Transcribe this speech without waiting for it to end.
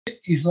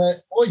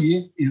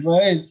Oye,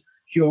 Israel,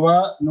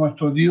 Jehová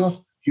nuestro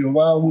Dios,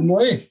 Jehová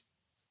uno es.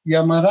 Y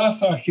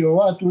amarás a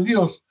Jehová tu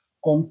Dios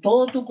con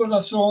todo tu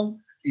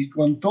corazón y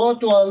con toda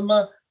tu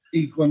alma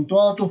y con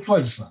toda tu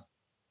fuerza.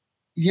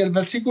 Y el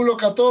versículo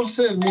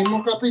 14 del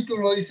mismo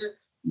capítulo dice,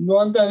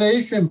 no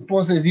andaréis en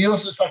pos de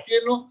dioses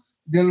ajenos,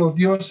 de los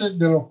dioses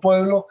de los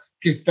pueblos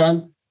que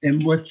están en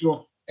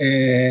vuestro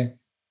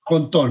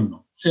contorno.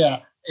 O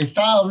sea,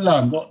 está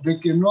hablando de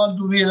que no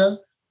anduvieran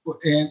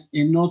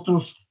en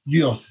otros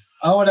dioses.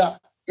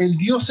 Ahora, el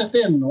Dios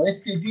eterno,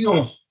 este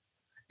Dios,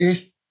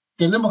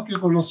 tenemos que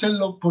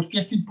conocerlo porque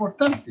es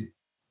importante.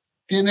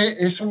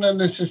 Es una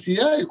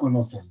necesidad de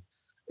conocerlo.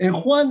 En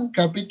Juan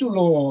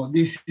capítulo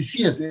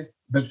 17,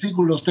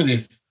 versículo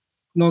 3,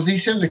 nos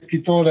dice el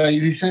escritor ahí,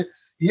 dice,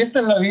 y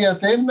esta es la vida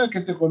eterna,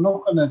 que te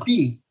conozcan a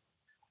ti,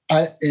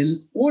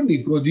 el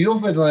único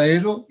Dios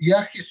verdadero, y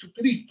a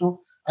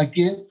Jesucristo, a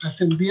quien has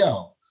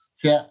enviado. O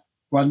sea,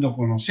 cuando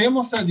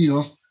conocemos a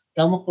Dios,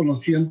 estamos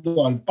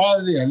conociendo al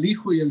Padre, al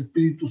Hijo y al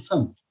Espíritu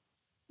Santo.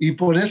 Y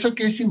por eso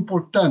que es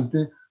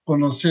importante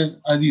conocer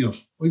a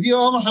Dios. Hoy día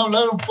vamos a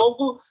hablar un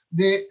poco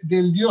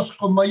del Dios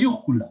con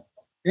mayúscula.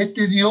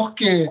 Este Dios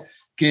que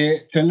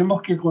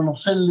tenemos que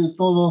conocerle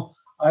todo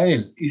a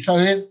Él y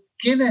saber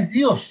quién es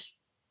Dios.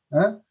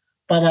 ¿Eh?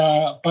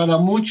 Para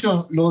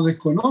muchos lo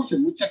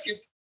desconocen, mucha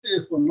gente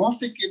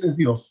desconoce quién es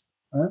Dios.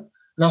 ¿Eh?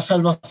 La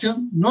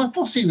salvación no es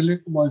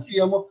posible, como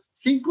decíamos,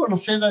 sin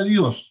conocer a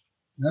Dios.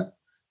 ¿Eh?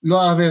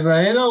 La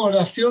verdadera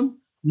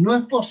oración no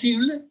es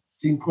posible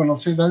sin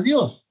conocer a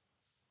Dios.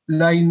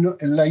 La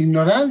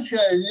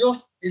ignorancia de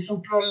Dios es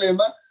un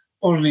problema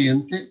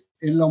corriente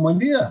en la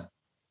humanidad.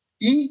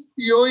 Y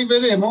hoy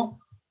veremos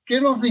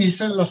qué nos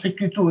dicen las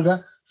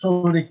Escrituras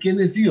sobre quién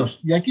es Dios.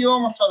 Y aquí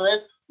vamos a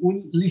ver un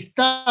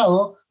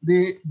listado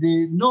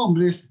de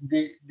nombres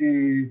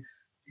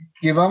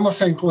que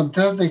vamos a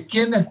encontrar de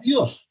quién es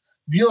Dios.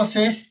 Dios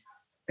es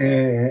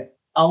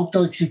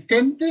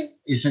autoexistente,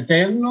 es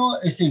eterno,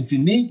 es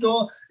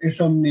infinito,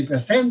 es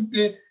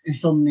omnipresente,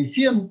 es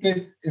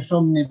omnisciente, es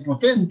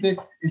omnipotente,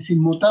 es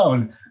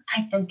inmutable.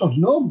 Hay tantos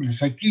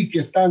nombres aquí que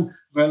están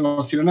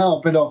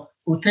relacionados, pero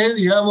usted,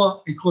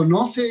 digamos,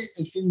 conoce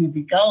el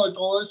significado de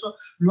todo eso,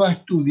 ¿lo ha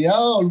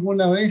estudiado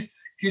alguna vez?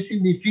 ¿Qué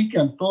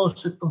significan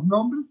todos estos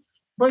nombres?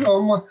 Bueno,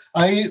 vamos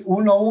a ir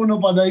uno a uno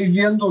para ir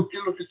viendo qué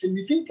es lo que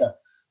significa.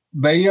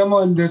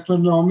 Veíamos en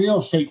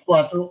Deuteronomio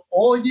 6:4,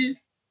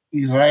 oye,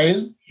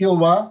 Israel,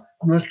 Jehová,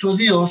 nuestro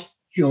Dios,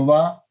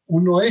 Jehová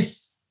uno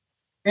es.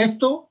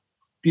 Esto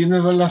tiene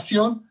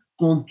relación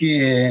con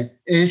que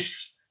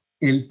es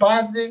el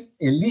Padre,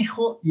 el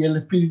Hijo y el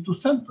Espíritu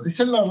Santo.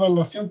 Esa es la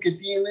relación que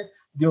tiene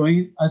de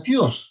oír a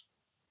Dios.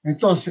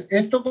 Entonces,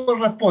 esto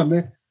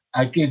corresponde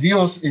a que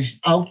Dios es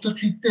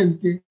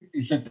autoexistente,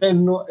 es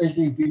eterno, es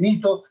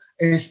infinito,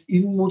 es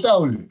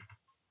inmutable.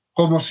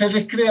 Como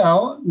seres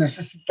creados,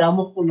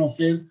 necesitamos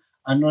conocer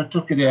a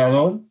nuestro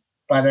Creador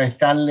para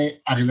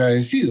estarle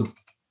agradecidos.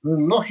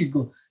 Es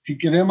lógico, si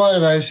queremos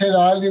agradecer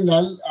a alguien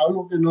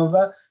algo que nos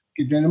da,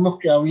 que tenemos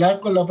que hablar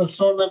con la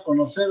persona,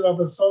 conocer a la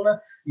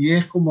persona, y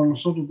es como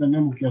nosotros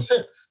tenemos que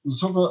hacer.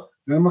 Nosotros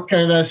tenemos que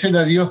agradecer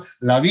a Dios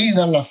la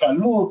vida, la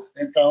salud,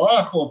 el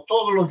trabajo,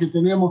 todo lo que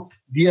tenemos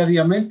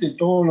diariamente,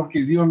 todo lo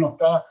que Dios nos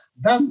está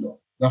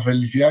dando, la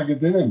felicidad que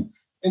tenemos.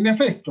 En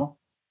efecto,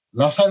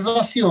 la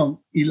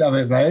salvación y la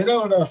verdadera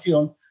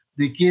oración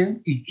de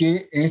quién y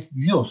qué es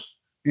Dios.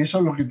 Eso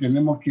es lo que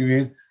tenemos que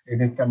ver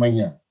en esta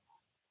mañana.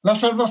 La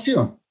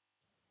salvación.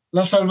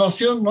 La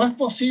salvación no es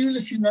posible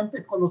sin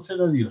antes conocer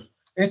a Dios.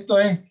 Esto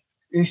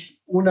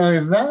es una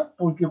verdad,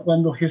 porque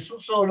cuando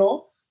Jesús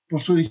oró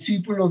por sus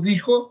discípulos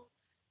dijo,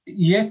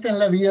 y esta es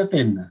la vida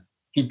eterna,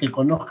 que te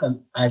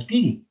conozcan a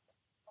ti,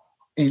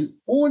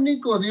 el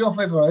único Dios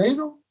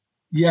verdadero,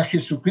 y a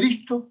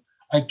Jesucristo,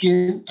 a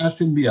quien has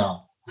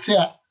enviado. O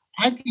sea,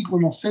 hay que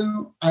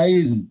conocerlo a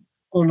Él,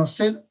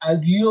 conocer a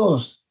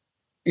Dios,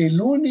 el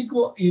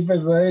único y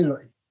verdadero,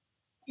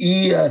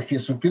 y a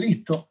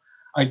Jesucristo,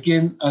 a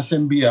quien has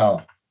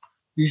enviado.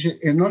 Dice,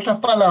 en otras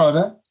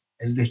palabras,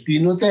 el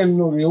destino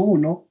eterno de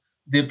uno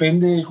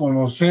depende de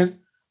conocer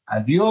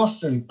a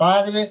Dios, el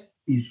Padre,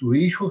 y su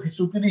Hijo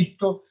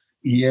Jesucristo,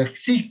 y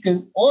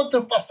existen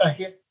otros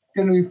pasajes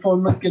que nos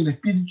informan que el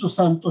Espíritu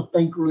Santo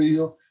está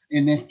incluido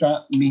en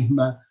esta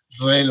misma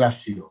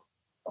relación.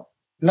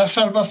 La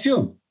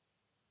salvación.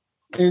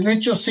 En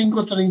Hechos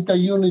 5,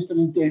 31 y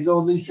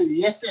 32 dice,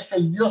 y este es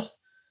el Dios,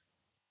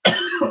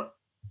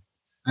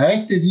 a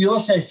este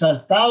Dios ha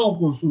exaltado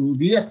con su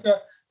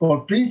diestra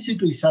por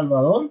príncipe y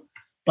salvador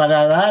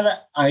para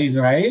dar a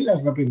Israel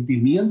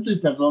arrepentimiento y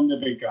perdón de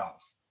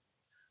pecados.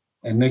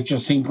 En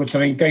Hechos 5,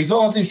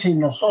 32 dice, y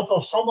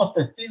nosotros somos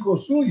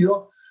testigos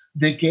suyos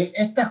de que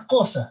estas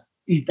cosas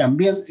y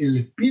también el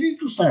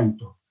Espíritu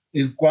Santo,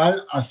 el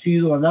cual ha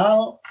sido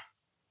dado,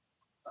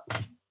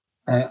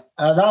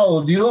 ha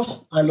dado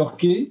Dios a los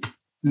que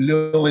le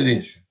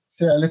obedecen. O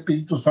sea, el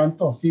Espíritu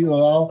Santo ha sido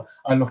dado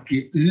a los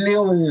que le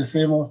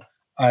obedecemos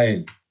a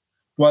Él.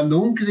 Cuando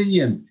un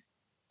creyente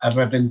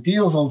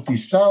arrepentido,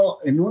 bautizado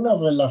en una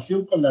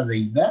relación con la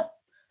deidad,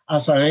 a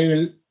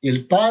saber,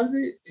 el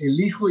Padre, el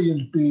Hijo y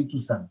el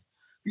Espíritu Santo.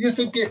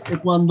 Fíjense que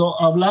cuando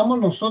hablamos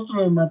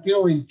nosotros de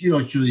Mateo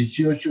 28,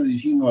 18,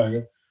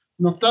 19,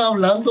 nos está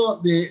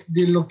hablando de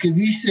lo que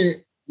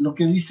dice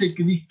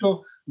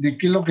Cristo, de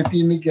qué es lo que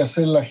tiene que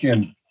hacer la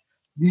gente.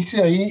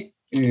 Dice ahí,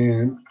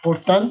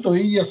 por tanto,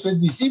 id y haced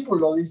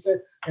discípulos,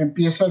 dice,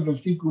 empieza el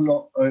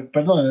versículo,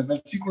 el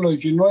versículo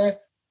 19,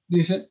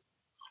 dice,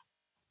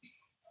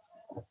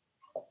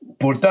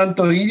 por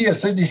tanto, id y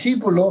haced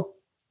discípulos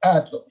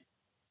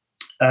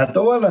a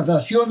todas las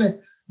naciones,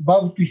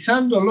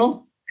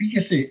 bautizándolo,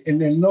 fíjese,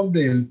 en el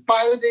nombre del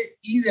Padre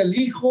y del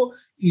Hijo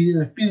y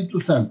del Espíritu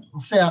Santo.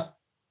 O sea,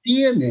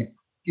 tiene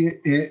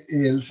que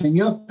el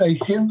Señor está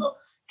diciendo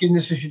que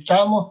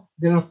necesitamos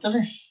de los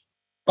tres,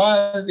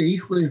 Padre,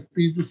 Hijo y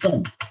Espíritu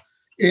Santo.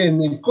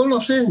 En el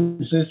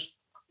Colosenses,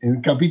 en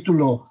el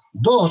capítulo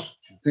 2,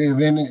 ustedes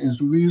ven en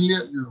su Biblia,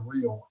 yo los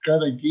voy a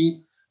buscar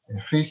aquí,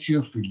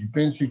 Efesios,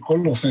 Filipenses,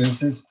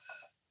 Colosenses,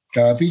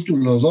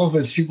 capítulo 2,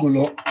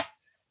 versículo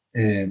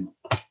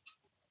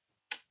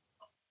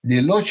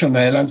del 8 en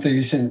adelante,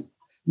 dicen,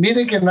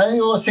 mire que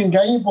nadie os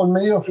engañe por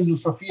medio de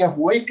filosofías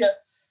huecas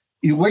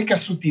y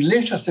huecas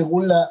sutilezas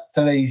según la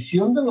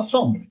tradición de los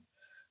hombres,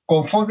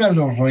 conforme a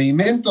los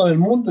rudimentos del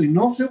mundo y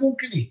no según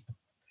Cristo,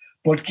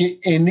 porque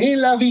en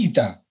él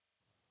habita,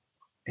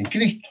 en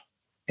Cristo,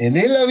 en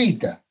él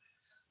habita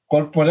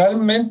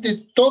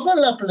corporalmente toda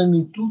la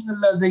plenitud de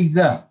la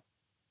deidad,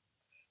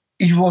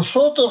 y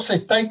vosotros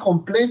estáis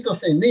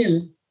completos en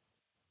él,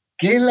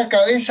 que es la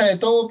cabeza de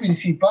todo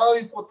principado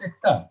y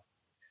potestad.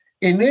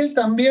 En él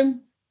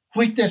también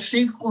fuisteis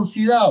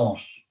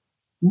circuncidados,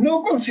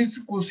 no con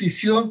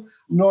circuncisión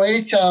no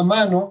hecha a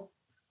mano,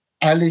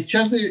 al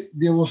echar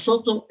de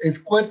vosotros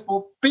el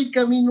cuerpo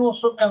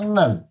pecaminoso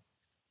carnal,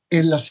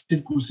 en la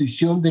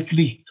circuncisión de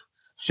Cristo,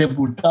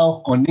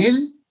 sepultados con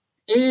él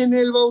en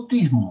el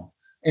bautismo,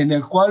 en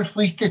el cual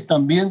fuisteis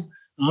también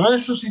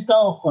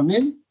resucitados con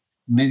él,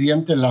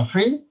 mediante la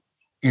fe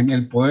en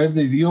el poder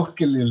de Dios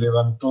que le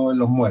levantó de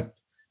los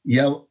muertos. Y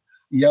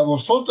a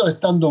vosotros,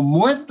 estando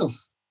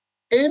muertos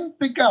en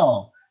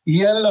pecado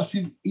y en la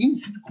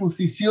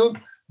incircuncisión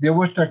de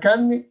vuestra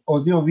carne,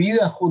 os dio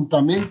vida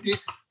juntamente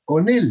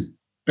con él,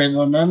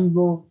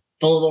 perdonando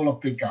todos los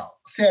pecados.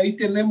 O sea, ahí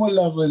tenemos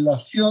la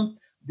relación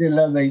de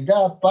la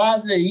deidad,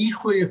 Padre,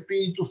 Hijo y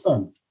Espíritu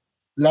Santo.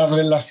 La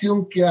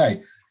relación que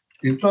hay.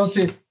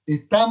 Entonces,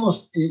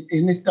 estamos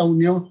en esta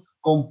unión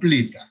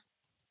completa.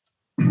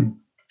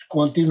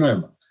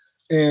 Continuemos.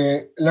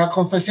 La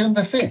confesión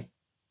de fe.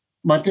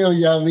 Mateo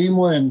ya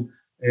vimos en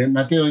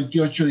Mateo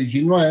 28,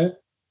 19,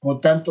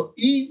 por tanto,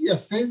 id y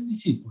haced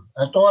discípulos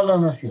a todas las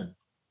naciones.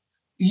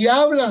 Y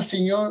habla el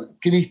Señor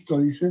Cristo,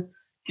 dice,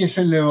 que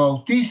se le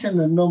bautice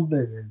en el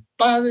nombre del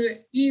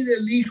Padre y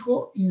del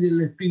Hijo y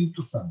del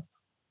Espíritu Santo,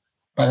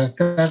 para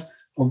estar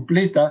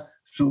completa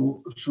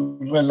su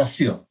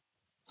relación.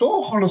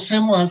 Todos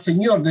conocemos al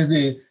Señor,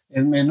 desde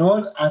el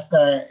menor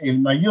hasta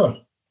el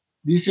mayor.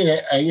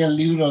 Dice ahí el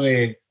libro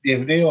de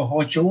Hebreos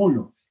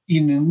 8:1,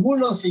 y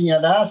ninguno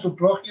enseñará a su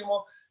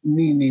prójimo,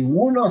 ni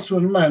ninguno a su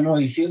hermano,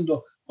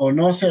 diciendo,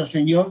 conoce al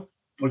Señor,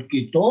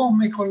 porque todos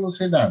me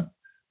conocerán,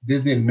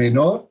 desde el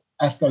menor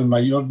hasta el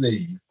mayor de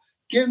ellos.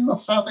 ¿Quién no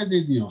sabe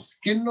de Dios?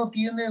 ¿Quién no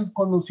tiene el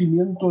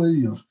conocimiento de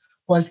Dios?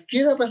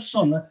 Cualquier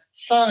persona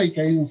sabe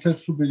que hay un ser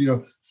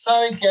superior,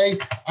 sabe que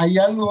hay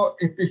algo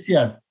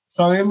especial.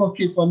 Sabemos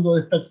que cuando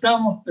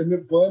despertamos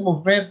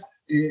podemos ver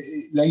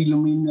la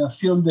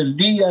iluminación del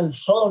día, el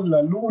sol,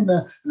 la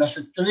luna, las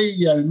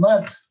estrellas, el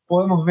mar.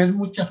 Podemos ver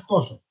muchas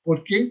cosas.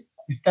 ¿Por qué?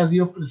 Está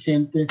Dios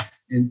presente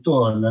en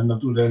toda la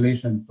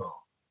naturaleza, en todo.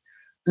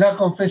 La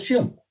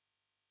confesión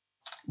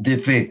de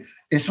fe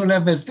es una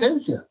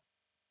advertencia.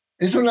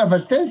 Es una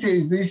advertencia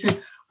y dice,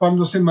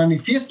 cuando se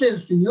manifieste el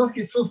Señor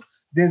Jesús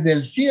desde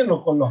el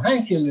cielo con los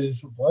ángeles de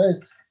su poder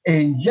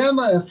en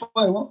llama de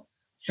fuego,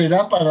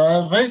 será para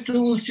dar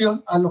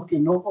retribución a los que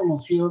no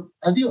conocieron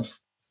a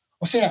Dios.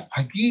 O sea,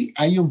 aquí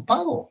hay un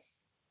pago.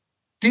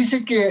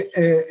 Dice que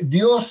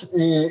Dios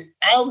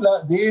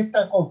habla de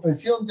esta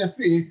confesión de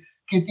fe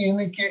que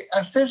tiene que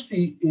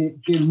hacerse,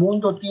 que el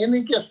mundo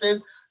tiene que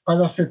hacer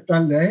para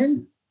aceptarle a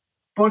Él.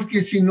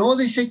 Porque si no,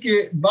 dice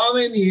que va a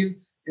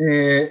venir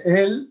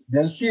Él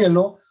del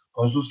cielo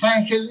con sus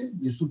ángeles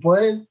de su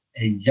poder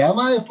en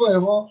llama de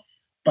fuego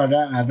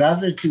para dar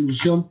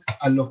retribución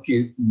a los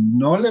que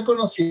no le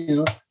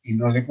conocieron y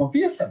no le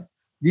confiesan.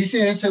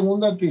 Dice en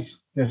 2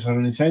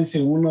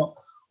 Tesalonicenses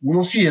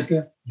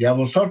 1:7, y a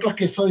vosotros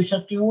que sois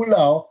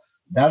atribulados,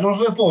 daros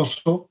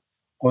reposo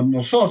con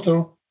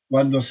nosotros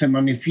cuando se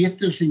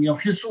manifieste el Señor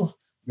Jesús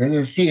desde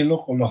el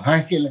cielo con los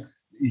ángeles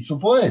y su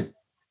poder,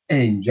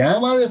 en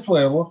llama de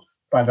fuego,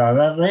 para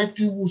dar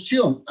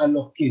retribución a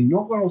los que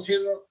no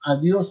conocieron a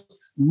Dios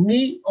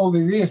ni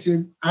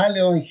obedecen al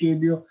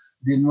Evangelio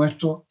de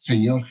nuestro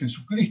Señor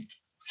Jesucristo.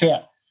 O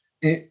sea,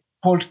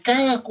 por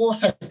cada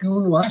cosa que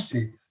uno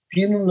hace,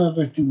 tiene una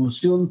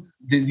retribución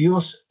de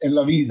Dios en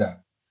la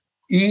vida.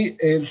 Y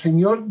el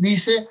Señor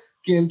dice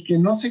que el que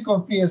no se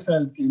confiesa,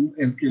 el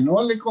que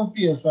no le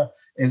confiesa,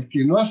 el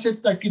que no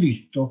acepta a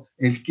Cristo,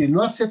 el que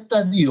no acepta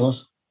a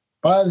Dios,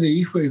 Padre,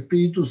 Hijo y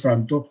Espíritu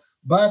Santo,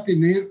 va a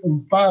tener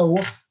un pago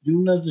de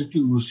una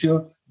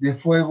retribución de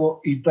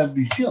fuego y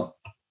perdición.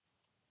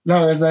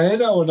 La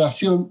verdadera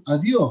oración a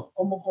Dios,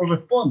 como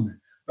corresponde.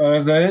 La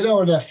verdadera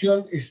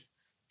oración es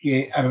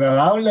que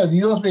agradable a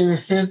Dios debe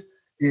ser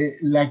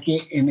la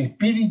que en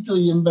espíritu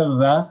y en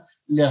verdad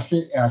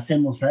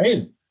hacemos a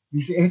Él.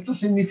 Dice, esto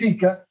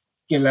significa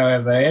que la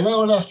verdadera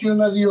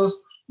oración a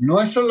Dios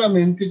no es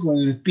solamente con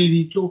el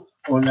espíritu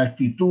o la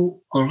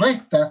actitud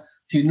correcta,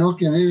 sino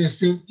que debe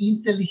ser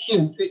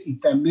inteligente y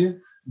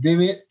también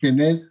debe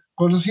tener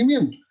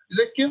conocimiento.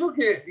 Les quiero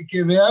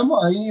que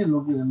veamos ahí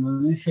lo que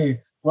nos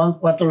dice Juan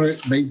 4,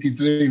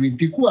 23 y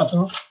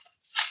 24.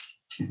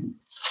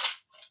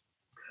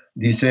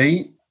 Dice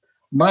ahí,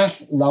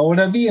 mas la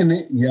hora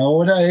viene y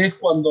ahora es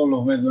cuando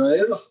los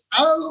verdaderos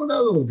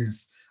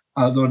adoradores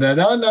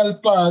adorarán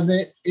al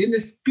Padre en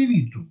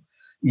espíritu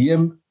y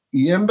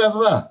en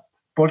verdad,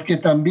 porque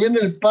también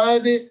el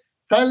Padre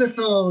tales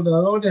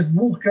adoradores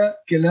busca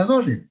que le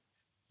adoren.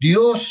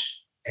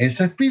 Dios es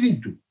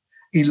espíritu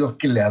y los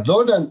que le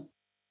adoran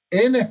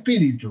en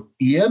espíritu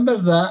y en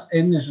verdad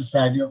es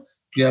necesario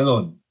que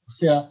adoren. O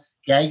sea,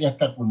 que haya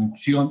esta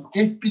conexión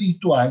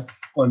espiritual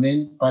con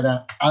Él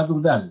para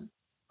adorar.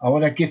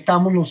 Ahora, ¿qué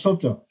estamos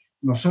nosotros?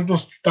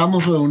 Nosotros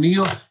estamos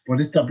reunidos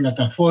por esta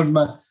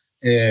plataforma,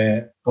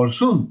 por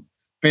Zoom,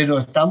 pero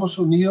estamos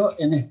unidos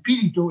en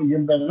espíritu y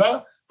en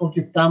verdad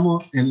porque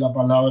estamos en la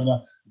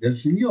palabra del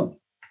Señor.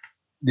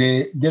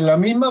 De la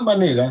misma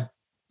manera,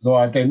 los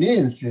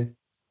atenienses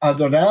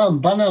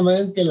adoraban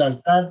vanamente el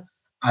altar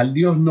al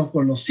Dios no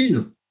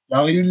conocido.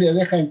 La Biblia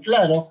deja en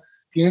claro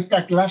que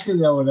esta clase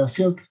de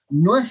adoración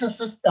no es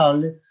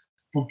aceptable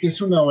porque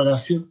es una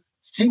adoración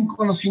sin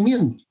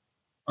conocimiento.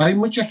 Hay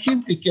mucha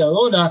gente que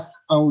adora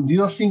a un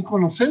Dios sin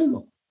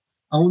conocerlo,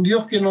 a un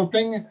Dios que no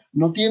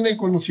tiene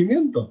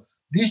conocimiento.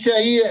 Dice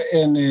ahí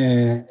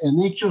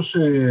en Hechos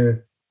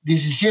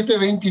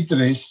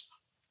 17:23,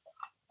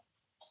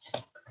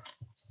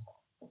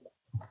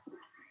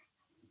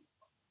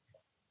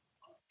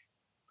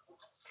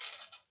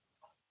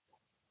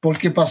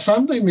 porque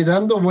pasando y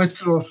mirando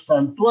vuestros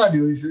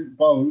santuarios, dice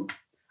Pablo,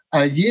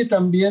 allí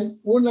también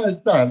un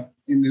altar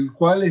en el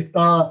cual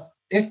está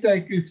esta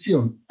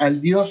descripción,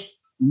 al Dios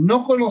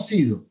no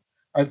conocido,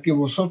 al que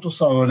vosotros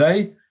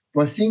adoráis,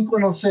 pues sin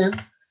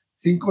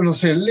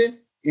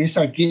conocerle, es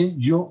a quien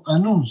yo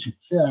anuncio.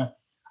 O sea,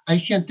 hay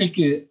gente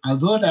que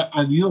adora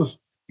a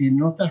Dios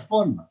en otra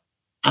forma,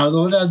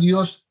 adora a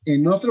Dios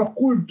en otros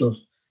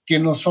cultos que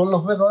no son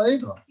los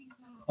verdaderos.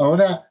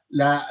 Ahora,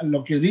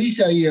 lo que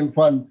dice ahí en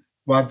Juan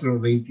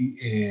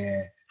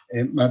 4:20,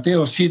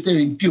 Mateo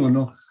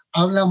 7:21,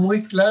 habla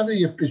muy claro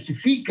y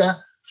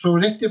especifica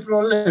sobre este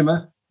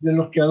problema de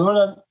los que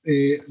adoran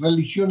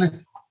religiones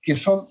que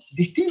son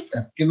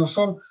distintas, que no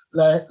son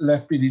la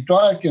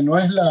espiritual, que no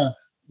es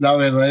la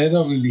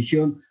verdadera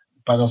religión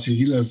para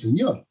seguir al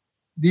Señor.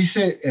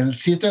 Dice el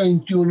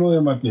 7:21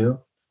 de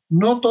Mateo,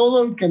 no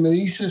todo el que me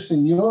dice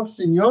Señor,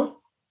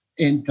 Señor,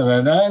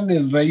 entrará en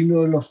el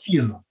reino de los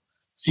cielos,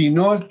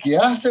 sino el que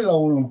hace la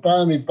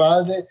voluntad de mi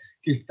Padre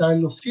que está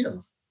en los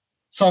cielos.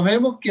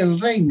 Sabemos que el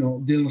reino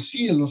de los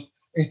cielos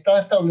está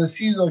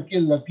establecido aquí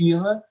en la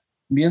tierra,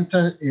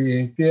 mientras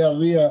esté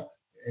arriba,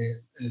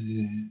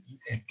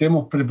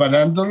 estemos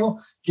preparándolo,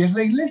 que es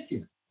la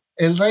iglesia.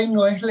 El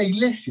reino es la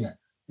iglesia.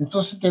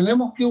 Entonces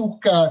tenemos que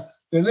buscar,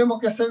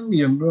 tenemos que ser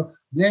miembros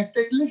de esta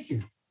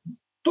iglesia.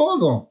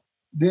 Todos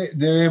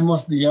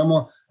debemos,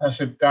 digamos,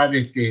 aceptar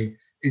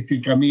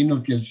este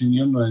camino que el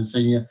Señor nos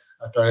enseña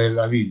a través de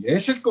la Biblia.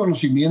 Es el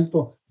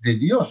conocimiento de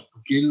Dios,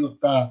 porque Él lo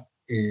está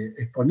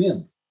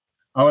exponiendo.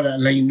 Ahora,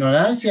 la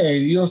ignorancia de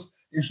Dios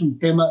es un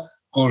tema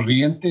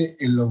corriente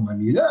en la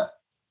humanidad.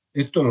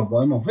 Esto lo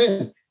podemos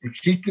ver.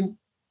 Existen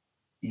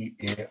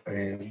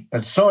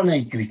personas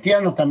y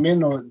cristianos también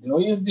de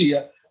hoy en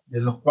día,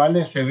 de los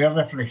cuales se ve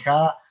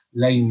reflejada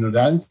la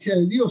ignorancia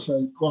de Dios.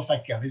 Hay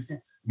cosas que a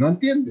veces no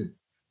entienden,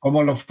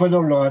 como lo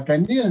fueron los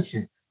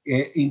atenienses,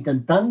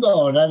 intentando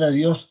adorar a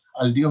Dios,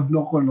 al Dios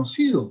no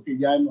conocido, que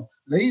ya hemos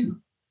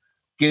leído,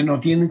 que no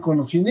tienen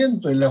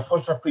conocimiento en la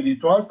fuerza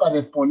espiritual para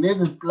exponer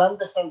el plan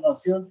de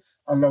salvación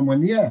a la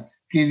humanidad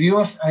que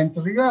Dios ha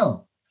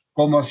entregado,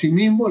 como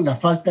asimismo la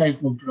falta de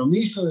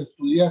compromiso de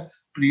estudiar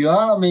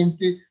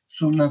privadamente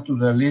su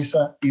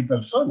naturaleza y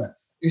persona.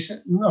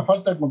 Es una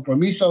falta de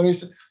compromiso a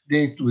veces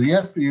de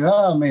estudiar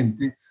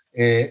privadamente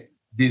de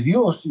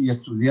Dios y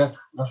estudiar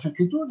las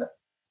Escrituras.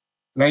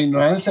 La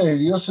ignorancia de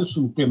Dios es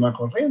un tema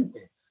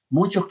corriente.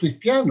 Muchos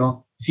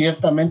cristianos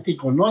ciertamente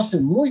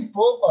conocen muy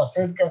poco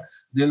acerca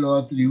de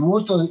los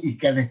atributos y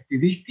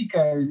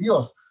características de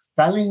Dios.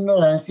 Tal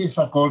ignorancia es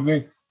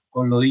acorde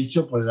con lo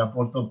dicho por el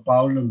apóstol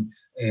Pablo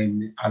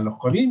a los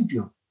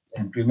Corintios,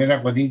 en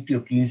 1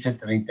 Corintios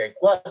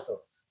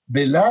 15:34.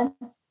 Velad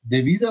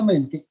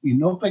debidamente y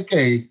no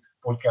pequéis,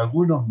 porque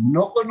algunos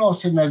no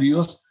conocen a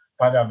Dios,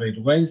 para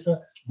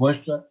vergüenza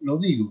vuestra lo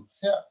digo. O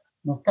sea,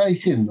 nos está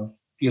diciendo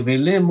que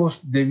velemos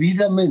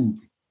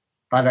debidamente.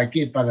 ¿Para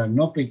qué? Para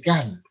no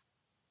pecar.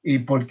 Y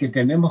porque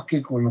tenemos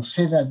que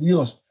conocer a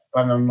Dios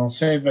para no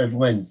ser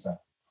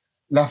vergüenza.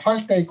 la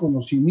falta de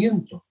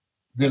conocimiento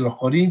de los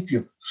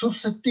corintios,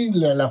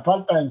 susceptible a la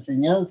falta de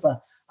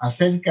enseñanza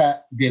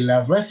acerca de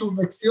la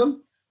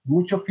resurrección,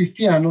 muchos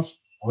cristianos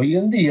hoy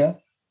en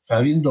día,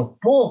 sabiendo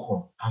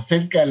poco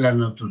acerca de la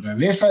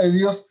naturaleza de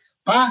Dios,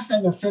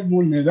 pasan a ser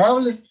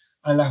vulnerables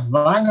a las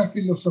vanas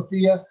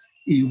filosofías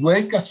y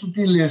huecas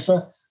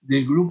sutilezas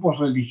de grupos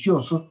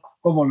religiosos,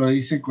 como lo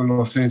dice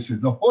Colosenses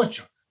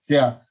 2:8. O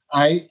sea,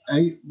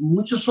 hay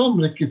muchos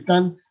hombres que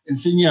están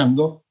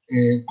enseñando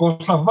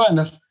cosas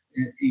vanas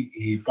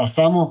y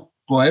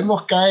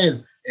podemos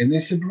caer en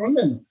ese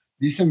problema.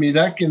 Dice,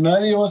 mirad que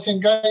nadie os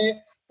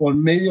engañe por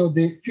medio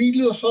de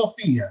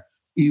filosofía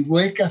y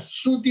huecas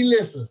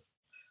sutilezas,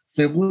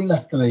 según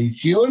las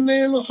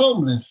tradiciones de los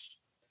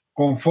hombres,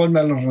 conforme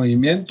a los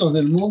movimientos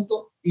del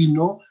mundo y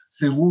no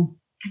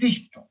según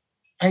Cristo.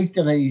 Hay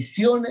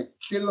tradiciones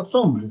de los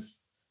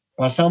hombres.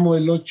 Pasamos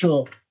el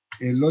 8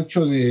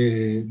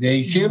 de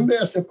diciembre,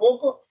 hace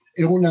poco,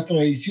 es una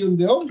tradición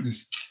de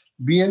hombres.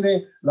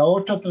 Viene la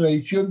otra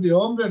tradición de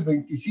hombres el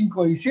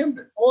 25 de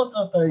diciembre,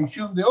 otra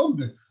tradición de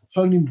hombres.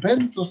 Son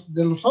inventos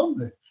de los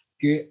hombres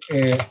que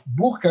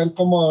buscan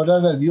cómo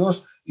adorar a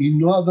Dios y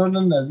no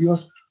adoran a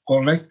Dios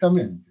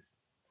correctamente.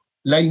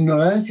 La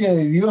ignorancia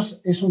de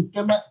Dios es un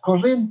tema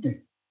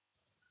corriente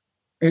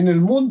en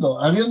el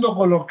mundo. Habiendo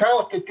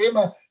colocado este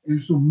tema en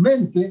sus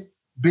mentes,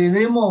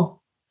 veremos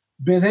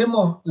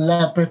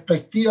la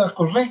perspectiva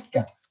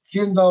correcta,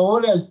 siendo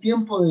ahora el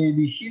tiempo de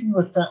dirigir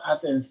nuestra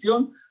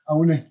atención a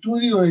un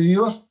estudio de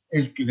Dios,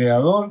 el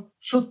creador,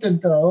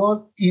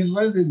 sustentador y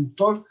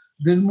redentor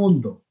del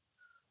mundo.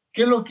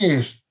 ¿Qué es lo que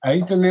es?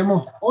 Ahí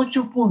tenemos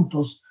 8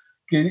 puntos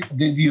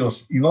de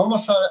Dios y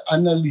vamos a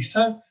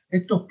analizar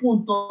estos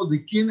puntos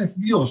de quién es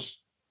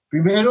Dios.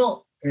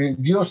 Primero,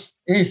 Dios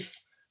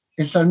es.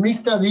 El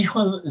salmista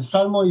dijo en el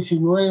Salmo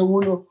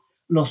 19:1,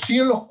 los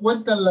cielos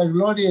cuentan la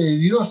gloria de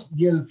Dios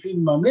y el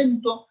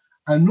firmamento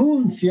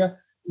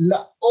anuncia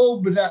la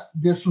obra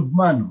de sus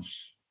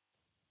manos.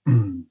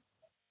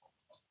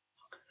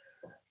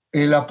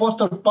 El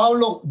apóstol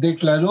Pablo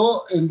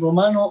declaró en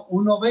Romanos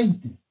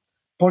 1:20,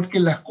 porque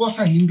las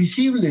cosas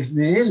invisibles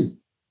de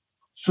él,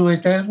 su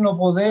eterno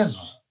poder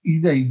y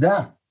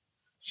deidad,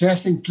 se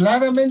hacen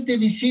claramente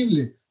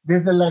visibles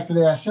desde la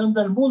creación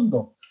del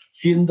mundo,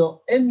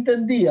 siendo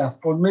entendidas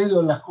por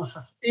medio de las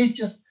cosas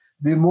hechas,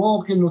 de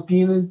modo que no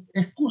tienen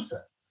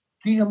excusa.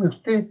 Dígame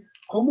usted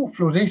cómo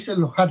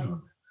florecen los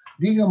árboles.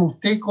 Dígame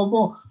usted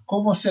cómo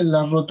es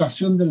la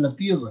rotación de la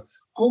tierra,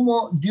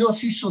 cómo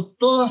Dios hizo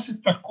todas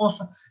estas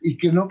cosas y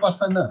que no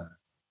pasa nada.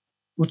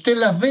 Usted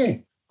las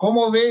ve,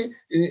 cómo ve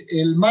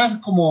el mar,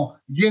 cómo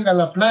llega a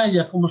la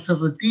playa, cómo se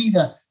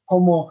retira,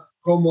 cómo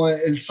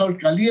el sol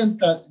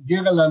calienta,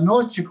 llega la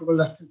noche, como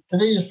las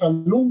estrellas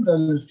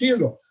alumbran el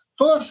cielo.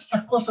 Todas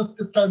esas cosas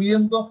usted está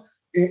viendo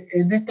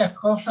en estas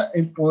cosas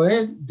el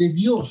poder de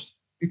Dios,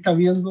 está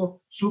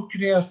viendo su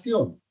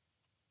creación.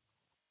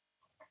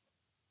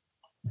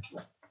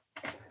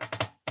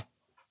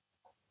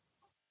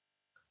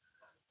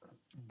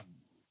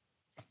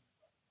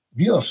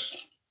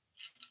 Dios.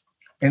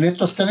 En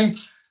estos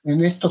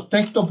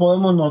textos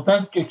podemos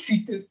notar que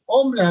existen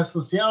hombres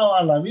asociados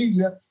a la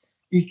Biblia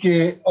y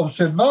que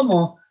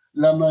observamos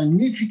la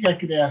magnífica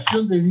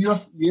creación de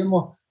Dios y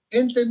hemos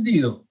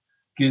entendido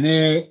que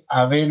debe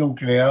haber un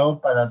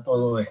creador para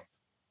todo esto.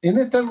 En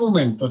este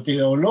argumento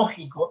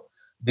teológico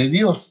de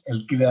Dios,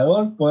 el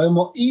creador,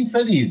 podemos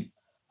inferir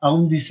a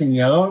un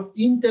diseñador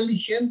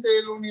inteligente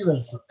del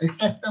universo,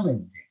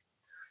 exactamente,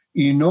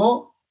 y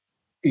no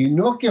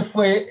que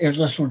fue el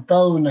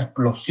resultado de una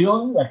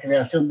explosión, la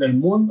creación del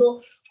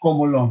mundo,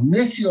 como los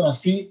necios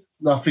así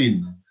lo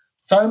afirman.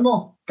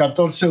 Salmo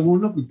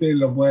 14:1, que ustedes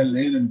lo pueden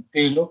leer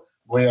entero,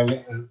 voy a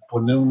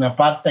poner una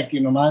parte aquí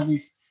nomás,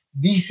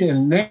 dice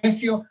el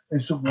necio en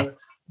su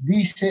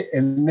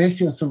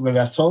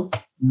corazón,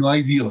 no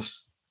hay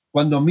Dios.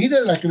 Cuando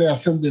miras la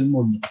creación del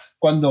mundo,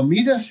 cuando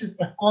miras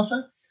estas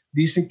cosas,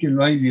 dice que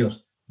no hay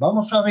Dios.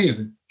 Vamos a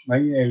ver,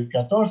 el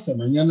 14,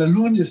 mañana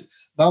lunes,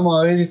 vamos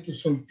a ver este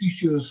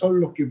solsticio de sol,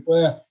 los que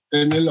pueda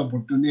tener la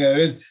oportunidad de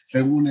ver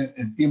según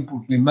el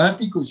tiempo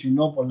climático, y si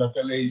no por la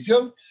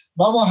televisión,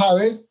 vamos a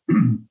ver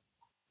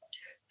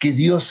que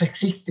Dios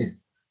existe,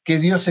 que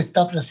Dios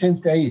está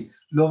presente ahí.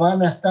 Lo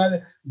van a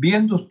estar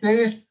viendo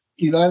ustedes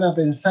y van a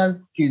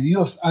pensar que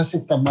Dios hace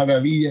estas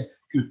maravillas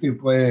que usted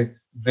puede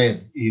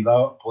ver y va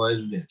a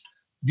poder ver.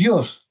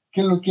 Dios,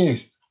 ¿qué es lo que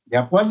es? De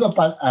acuerdo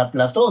a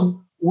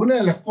Platón, una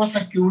de las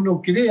cosas que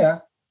uno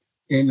crea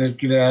en el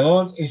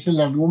creador es el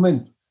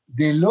argumento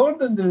del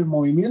orden del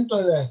movimiento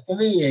de las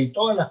estrellas y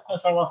todas las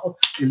cosas bajo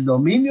el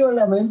dominio de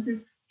la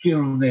mente que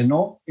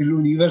ordenó el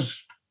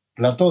universo.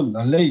 Platón,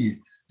 las leyes.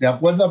 De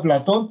acuerdo a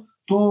Platón,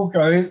 tuvo que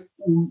haber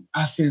un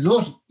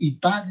hacedor y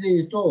padre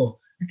de todo.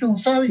 Este es un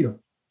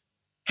sabio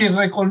que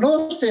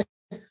reconoce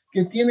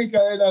que tiene que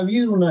haber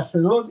habido un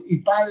hacedor y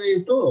padre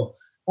de todo.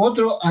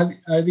 Otro,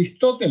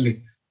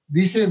 Aristóteles,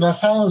 dice,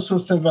 basado en su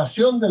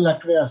observación de la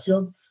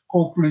creación,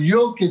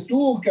 concluyó que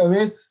tuvo que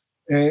haber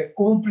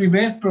un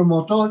primer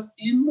promotor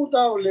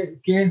inmutable,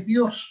 que es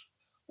Dios,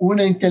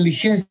 una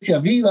inteligencia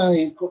viva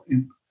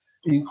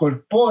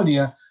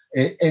incorpórea,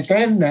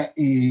 eterna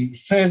y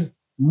ser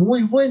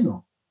muy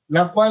bueno,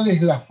 la cual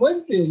es la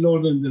fuente del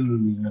orden del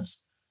universo.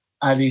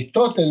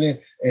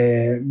 Aristóteles,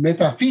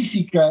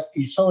 metafísica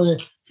y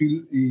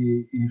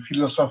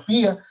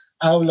filosofía,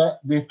 habla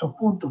de estos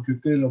puntos que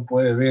usted lo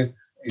puede ver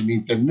en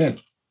internet.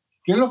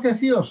 ¿Qué es lo que es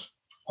Dios?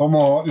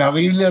 Como la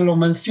Biblia lo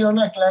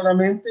menciona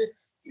claramente,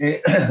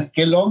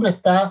 que el hombre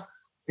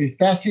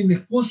está sin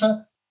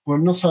excusa por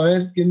no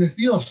saber quién es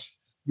Dios.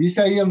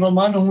 Dice ahí en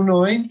Romanos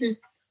 1:20,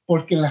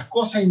 porque las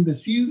cosas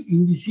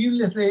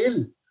invisibles de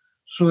Él,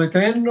 su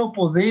eterno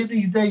poder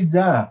y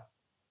deidad,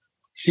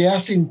 se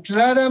hacen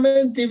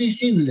claramente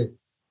visibles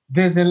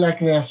desde la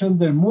creación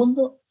del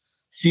mundo,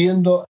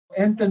 siendo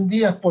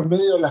entendidas por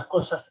medio de las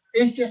cosas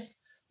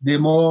hechas, de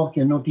modo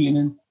que no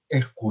tienen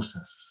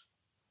excusas.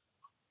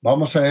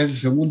 Vamos a ver el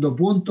segundo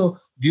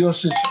punto.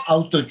 Dios es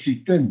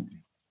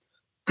autoexistente.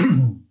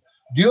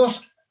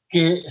 Dios,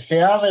 que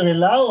se ha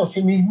revelado a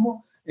sí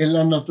mismo en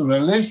la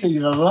naturaleza y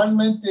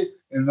gradualmente,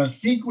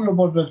 versículo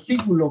por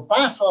versículo,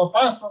 paso a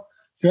paso,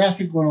 se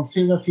hace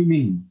conocer a sí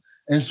mismo.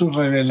 En su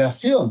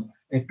revelación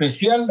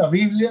especial, la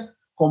Biblia,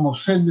 como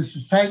ser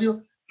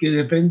necesario que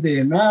depende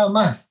de nada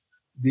más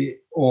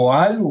o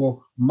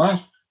algo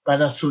más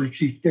para su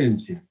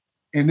existencia.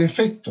 En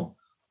efecto,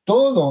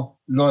 todo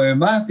lo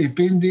demás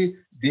depende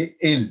de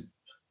Él.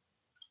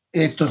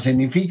 Esto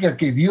significa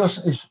que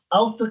Dios es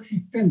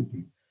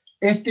autoexistente.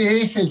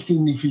 Este es el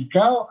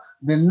significado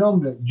del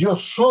nombre. Yo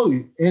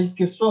soy el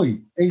que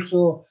soy.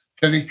 Éxodo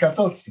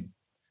 3:14.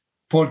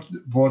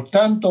 Por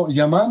tanto,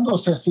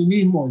 llamándose a sí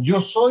mismo yo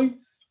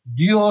soy,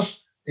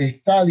 Dios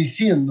está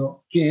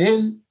diciendo que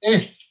Él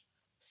es,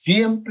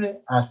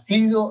 siempre ha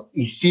sido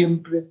y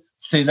siempre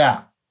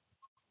será.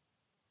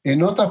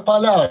 En otras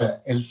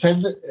palabras, el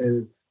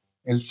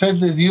ser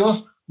de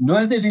Dios no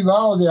es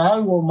derivado de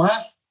algo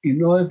más y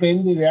no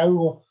depende de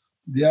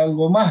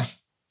algo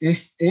más.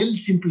 Él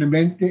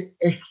simplemente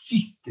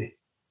existe.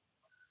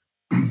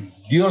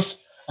 Dios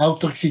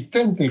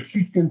autoexistente.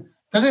 Existen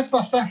 3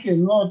 pasajes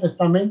del Nuevo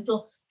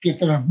Testamento que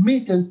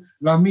transmiten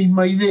la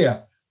misma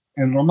idea.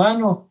 En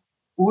Romanos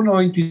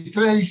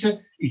 1:23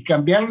 dice, y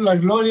cambiaron la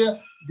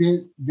gloria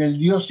del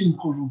Dios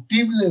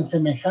incorruptible en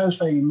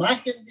semejanza de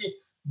imagen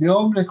de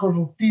hombres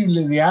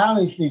corruptibles, de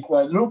aves, de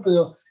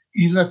cuadrúpedos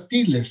y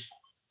reptiles.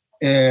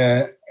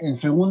 En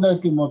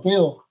 2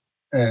 Timoteo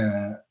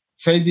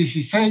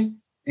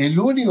 6:16, el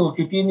único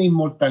que tiene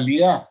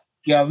inmortalidad,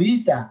 que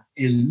habita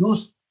en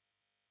luz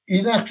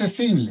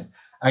inaccesible,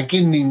 a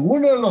quien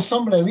ninguno de los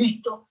hombres ha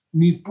visto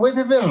ni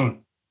puede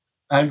ver,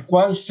 al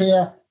cual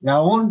sea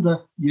la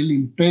honra y el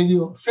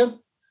imperio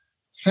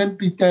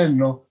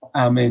sempiterno.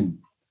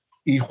 Amén.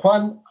 Y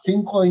Juan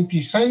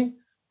 5:26,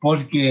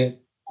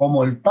 porque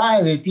como el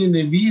Padre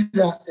tiene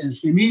vida en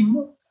sí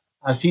mismo,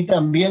 así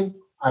también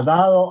ha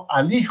dado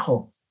al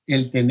Hijo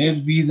el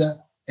tener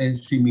vida en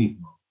sí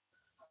mismo.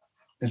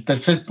 El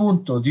tercer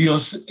punto,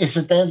 Dios es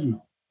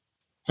eterno.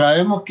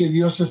 Sabemos que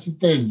Dios es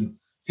eterno.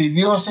 Si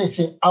Dios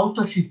es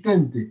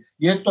autoexistente,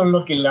 y esto es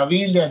lo que la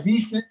Biblia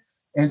dice,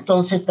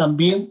 entonces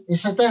también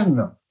es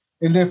eterno.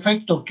 En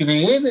efecto,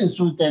 creer en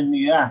su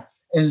eternidad,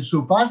 en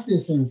su parte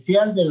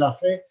esencial de la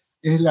fe,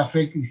 es la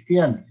fe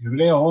cristiana.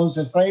 Hebreos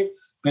 11:6,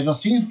 pero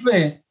sin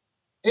fe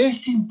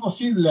es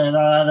imposible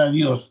agradar a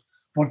Dios,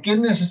 porque es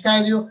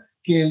necesario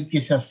que el que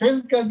se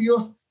acerca a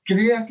Dios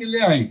crea que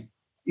le hay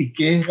y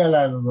que es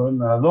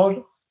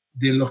galardonador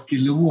de los que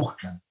le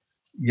buscan.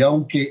 Y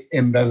aunque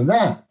en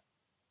verdad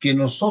que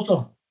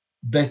nosotros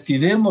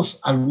vestiremos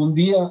algún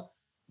día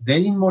de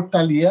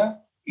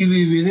inmortalidad y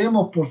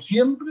viviremos por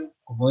siempre,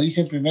 como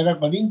dice en 1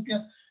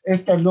 Corintios,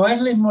 esta no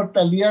es la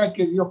inmortalidad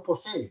que Dios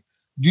posee.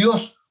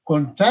 Dios,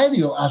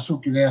 contrario a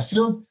su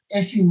creación,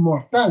 es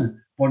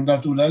inmortal por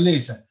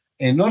naturaleza.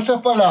 En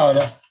otras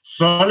palabras,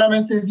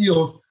 solamente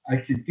Dios ha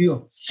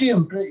existido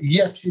siempre y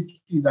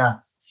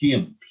existirá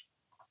siempre.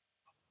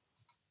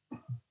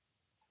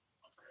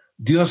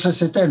 Dios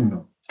es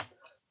eterno.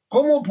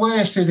 ¿Cómo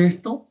puede ser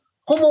esto?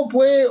 ¿Cómo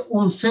puede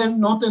un ser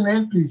no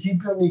tener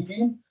principio ni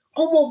fin?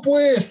 ¿Cómo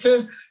puede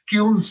ser que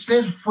un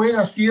ser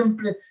fuera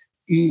siempre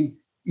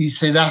y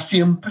será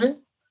siempre?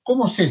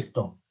 ¿Cómo es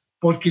esto?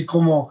 Porque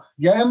como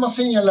ya hemos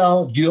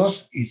señalado,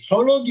 Dios y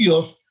solo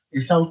Dios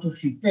es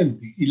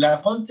autoexistente. Y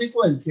la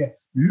consecuencia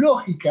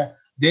lógica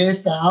de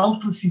esta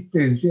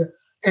autoexistencia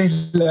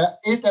es la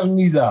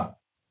eternidad.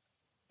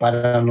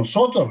 Para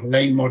nosotros,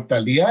 la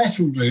inmortalidad es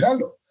un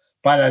regalo.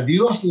 Para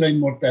Dios, la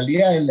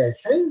inmortalidad es la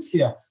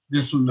esencia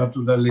de su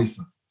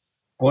naturaleza.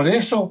 Por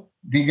eso,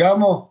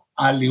 digamos,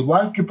 al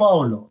igual que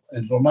Pablo,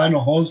 en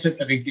Romanos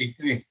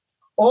 11:33,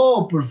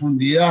 oh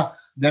profundidad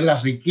de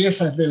las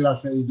riquezas de la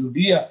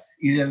sabiduría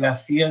y de la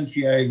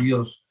ciencia de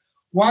Dios.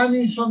 Cuán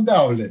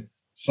insondables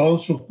son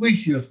sus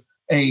juicios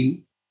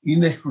e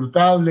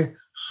inescrutables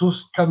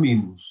sus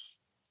caminos.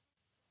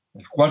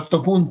 El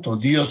cuarto punto,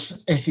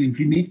 Dios es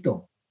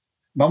infinito.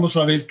 Vamos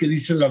a ver qué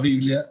dice la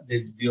Biblia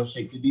de Dios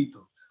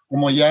infinito.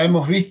 Como ya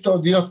hemos visto,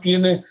 Dios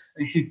tiene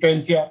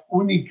existencia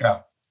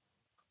única.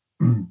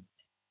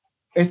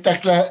 Esta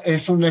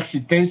es una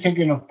existencia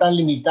que no está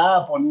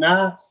limitada por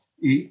nada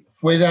y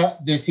fuera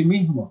de sí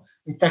mismo.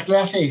 Esta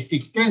clase de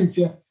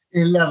existencia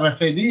es la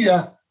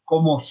referida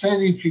como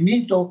ser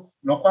infinito,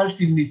 lo cual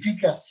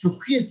significa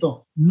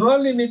sujeto, no a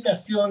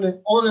limitaciones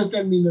o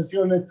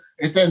determinaciones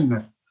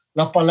eternas.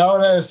 Las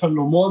palabras de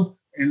Salomón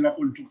en la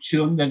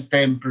construcción del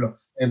templo,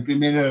 en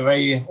 1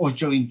 Reyes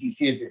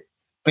 8:27.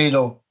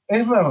 Pero,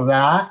 ¿es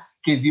verdad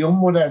que Dios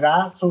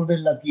morará sobre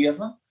la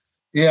tierra?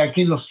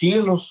 Aquí los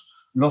cielos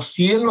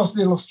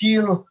de los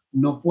cielos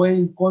no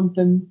pueden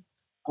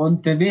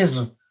contener,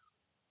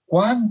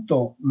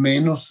 cuánto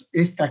menos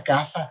esta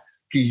casa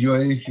que yo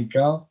he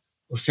edificado.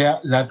 O sea,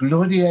 la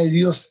gloria de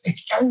Dios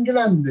es tan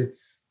grande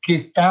que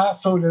está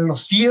sobre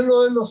los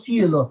cielos de los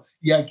cielos.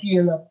 Y aquí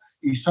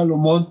y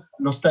Salomón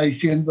lo está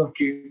diciendo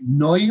que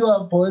no iba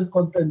a poder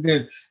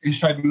contener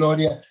esa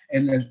gloria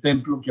en el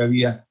templo que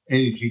había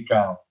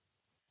edificado.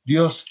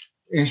 Dios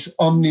es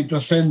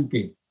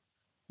omnipresente.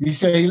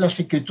 Dice ahí las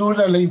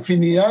Escrituras, la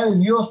infinidad de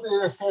Dios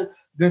debe ser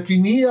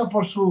definida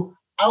por su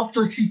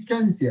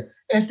autoexistencia,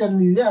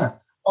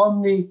 eternidad,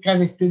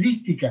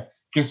 omnicaracterísticas,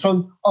 que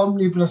son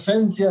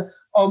omnipresencia,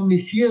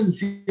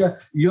 omnisciencia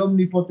y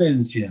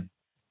omnipotencia.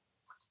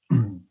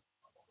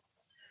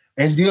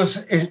 El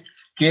Dios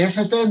que es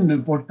eterno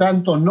y por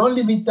tanto no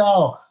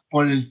limitado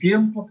por el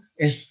tiempo,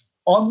 es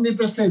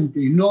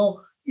omnipresente y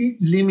no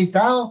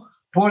limitado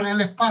por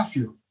el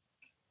espacio.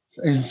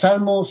 En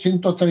Salmo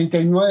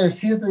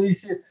 139:7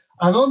 dice: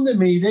 ¿a dónde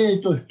me iré de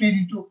tu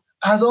espíritu?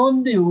 ¿A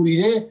dónde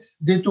huiré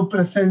de tu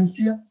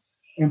presencia?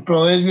 En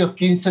Proverbios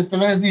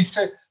 15:3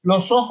 dice: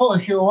 los ojos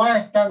de Jehová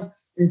están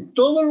en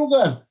todo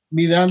lugar,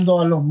 mirando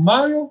a los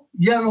malos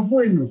y a los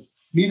buenos,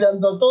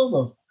 mirando a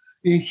todos.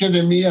 En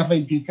Jeremías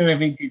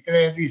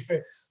 23:23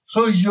 dice: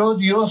 ¿soy yo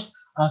Dios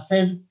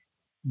hacer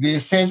de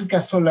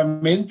cerca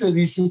solamente,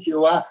 dice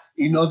Jehová,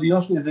 y no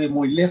Dios desde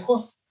muy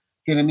lejos?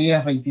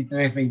 Jeremías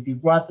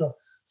 23:24.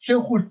 ¿Se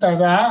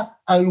ocultará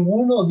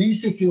alguno,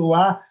 dice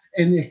Jehová,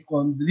 en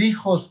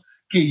escondrijos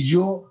que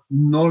yo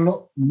no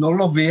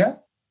lo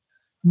vea?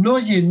 ¿No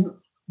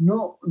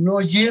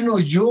lleno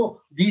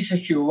yo, dice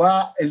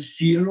Jehová, el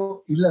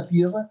cielo y la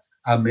tierra?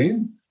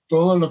 Amén.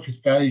 Todo lo que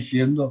está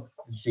diciendo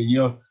el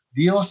Señor.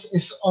 Dios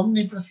es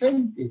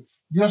omnipresente.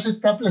 Dios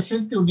está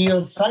presente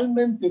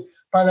universalmente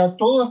para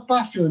todo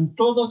espacio, en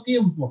todo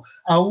tiempo.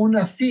 Aún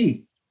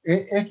así,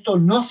 esto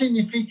no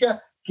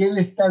significa que Él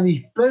está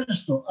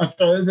disperso a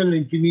través de la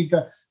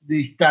infinita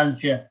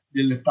distancia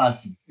del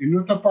espacio. En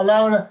otras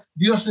palabras,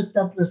 Dios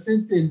está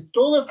presente en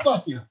todo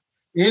espacio.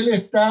 Él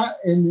está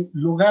en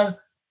lugar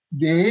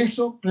de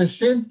eso,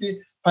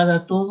 presente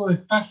para todo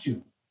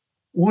espacio.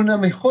 Una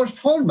mejor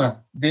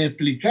forma de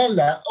explicar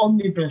la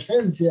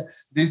omnipresencia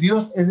de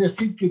Dios es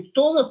decir que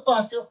todo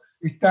espacio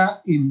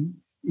está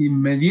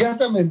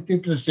inmediatamente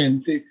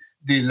presente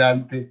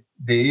delante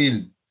de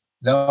Él.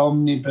 La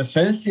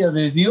omnipresencia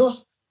de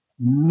Dios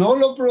no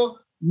lo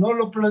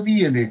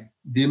previene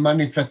de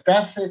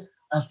manifestarse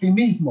a sí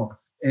mismo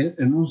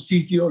en un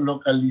sitio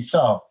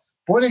localizado.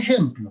 Por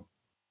ejemplo,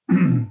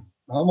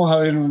 vamos a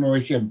ver unos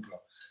ejemplos.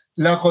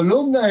 La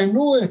columna de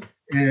nube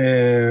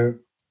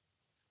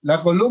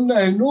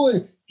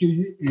que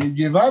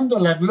llevando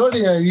la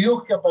gloria de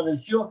Dios que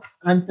apareció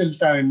ante el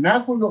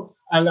tabernáculo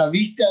a la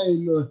vista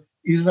de los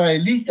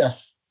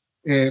israelitas.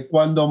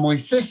 Cuando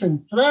Moisés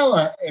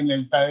entraba en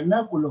el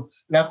tabernáculo,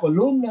 la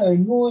columna de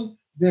nube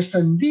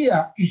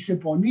descendía y se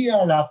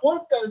ponía a la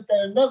puerta del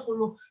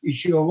tabernáculo y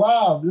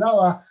Jehová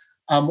hablaba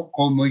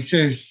con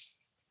Moisés.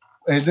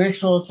 El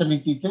Éxodo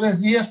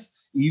 33:10,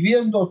 y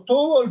viendo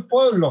todo el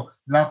pueblo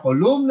la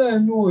columna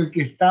de nube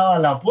que estaba a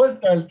la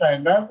puerta del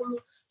tabernáculo,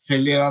 se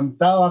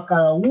levantaba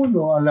cada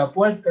uno a la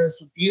puerta de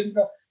su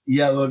tienda y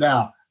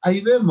adoraba.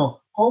 Ahí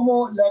vemos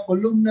cómo la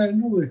columna de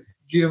nube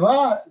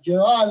llevaba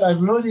la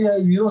gloria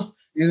de Dios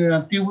en el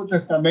Antiguo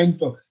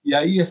Testamento y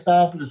ahí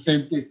estaba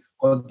presente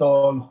con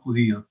todos los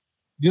judíos.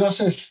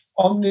 Dios es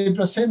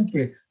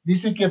omnipresente.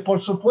 Dice que,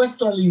 por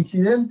supuesto, el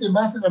incidente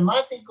más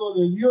dramático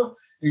de Dios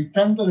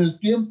entrando en el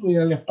tiempo y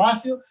en el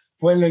espacio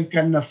fue la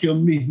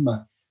encarnación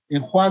misma.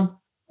 En Juan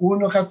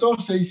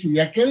 1:14 dice: y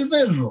aquel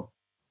verbo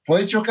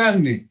fue hecho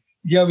carne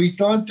y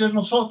habitó entre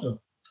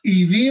nosotros,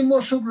 y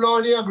vimos su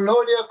gloria,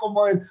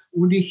 como el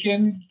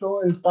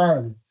unigénito del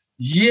Padre,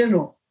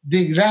 lleno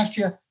de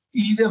gracia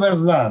y de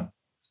verdad.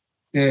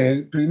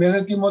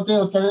 1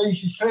 Timoteo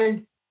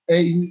 3:16,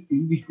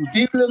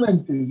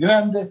 indiscutiblemente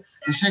grande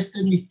es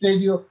este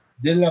misterio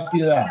de la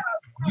piedad.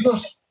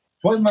 Dios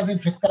fue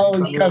manifestado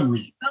en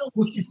carne,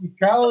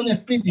 justificado en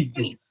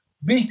espíritu,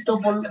 visto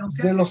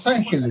de los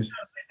ángeles,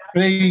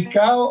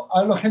 predicado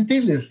a los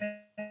gentiles,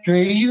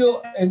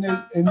 creído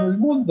en el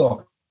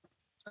mundo,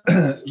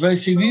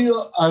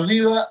 recibido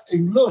arriba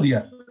en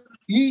gloria.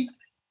 Y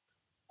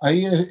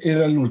ahí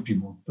era el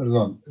último,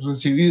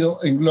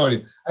 recibido en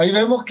gloria. Ahí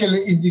vemos que la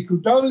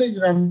indiscutible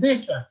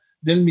grandeza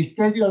del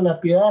misterio de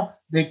la piedad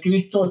de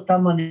Cristo está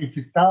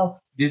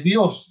manifestado de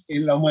Dios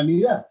en la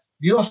humanidad.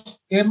 Dios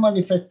es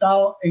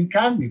manifestado en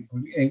carne,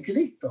 en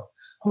Cristo,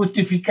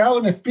 justificado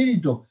en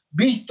espíritu,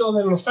 visto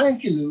de los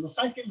ángeles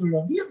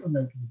lo vieron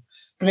aquí,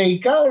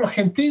 predicado a los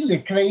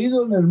gentiles,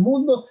 creído en el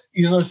mundo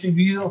y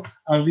recibido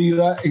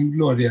arriba en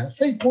gloria.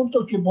 6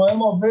 puntos que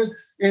podemos ver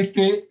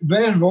este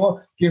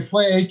verbo que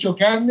fue hecho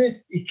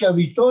carne y que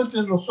habitó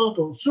entre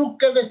nosotros, sus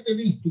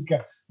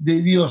características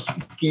de Dios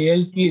que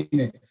Él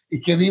tiene y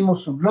que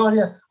vimos su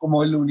gloria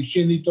como el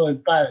unigénito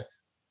del Padre,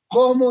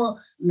 como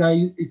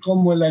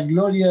la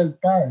gloria del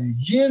Padre,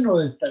 lleno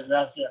de esta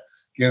gracia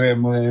que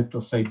vemos en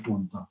estos 6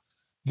 puntos.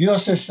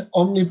 Dios es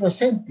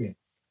omnipresente.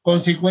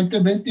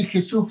 Consecuentemente,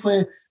 Jesús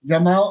fue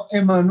llamado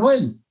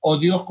Emmanuel, o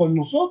Dios con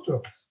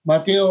nosotros.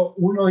 Mateo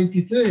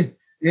 1:23.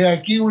 He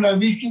aquí una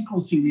virgen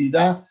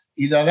concebirá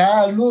y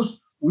dará a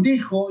luz un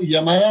hijo y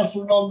llamará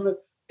su nombre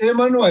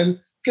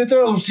Emmanuel, que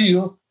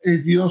traducido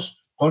es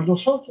Dios con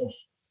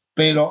nosotros.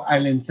 Pero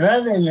al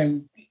entrar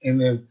en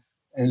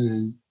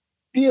el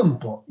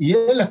tiempo y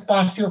el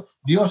espacio,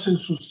 Dios en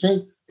su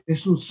ser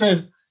es un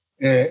ser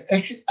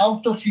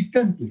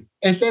autoexistente,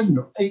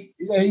 eterno e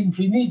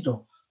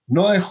infinito.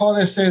 No dejó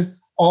de ser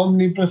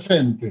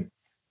omnipresente.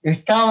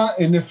 Estaba,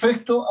 en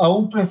efecto,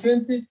 aún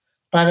presente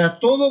para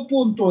todo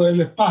punto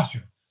del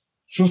espacio,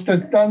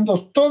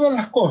 sustentando todas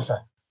las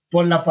cosas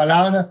por la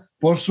palabra,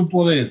 por su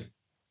poder.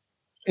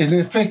 En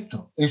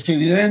efecto, es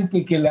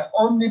evidente que la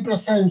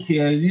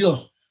omnipresencia de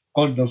Dios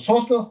con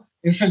nosotros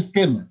es el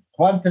tema.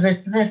 Juan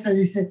 3:13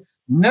 dice,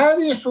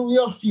 nadie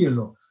subió al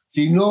cielo,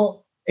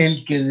 sino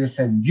el que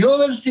descendió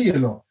del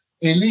cielo,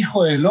 el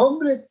Hijo del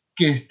Hombre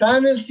que está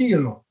en el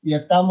cielo, y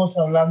estamos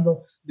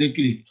hablando de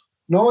Cristo.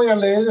 No voy a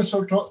leer esos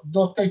otros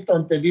 2 textos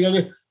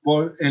anteriores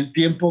por el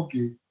tiempo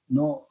que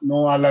no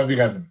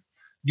alargaré.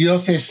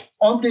 Dios es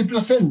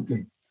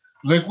omnipresente.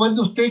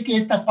 Recuerde usted que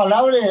estas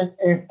palabras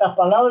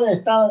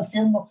estaban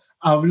siendo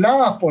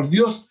habladas por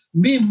Dios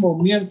mismo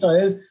mientras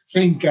Él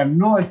se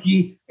encarnó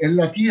aquí en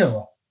la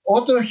tierra.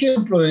 Otro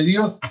ejemplo de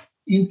Dios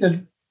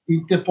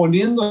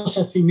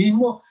interponiéndose a sí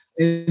mismo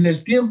en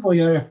el tiempo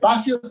y en el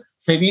espacio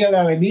sería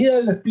la venida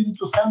del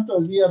Espíritu Santo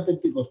el día de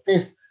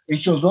Pentecostés,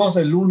 Hechos 2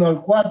 del 1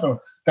 al 4,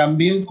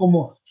 también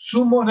como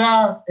su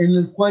morada en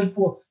el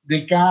cuerpo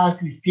de cada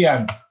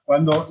cristiano.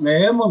 Cuando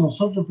leemos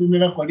nosotros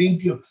 1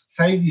 Corintios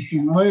 6,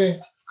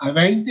 19 a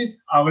 20,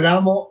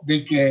 hablamos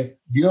de que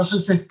Dios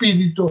es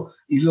espíritu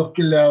y los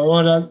que le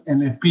adoran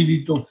en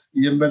espíritu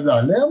y en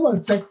verdad. Leamos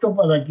el texto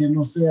para que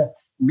no sea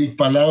mis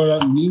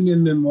palabras ni mi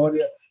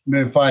memoria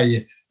me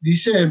falle.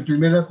 Dice en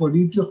 1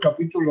 Corintios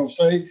capítulo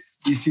 6,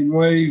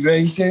 19 y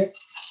 20,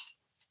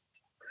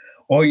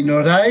 ¿o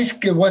ignoráis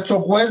que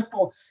vuestro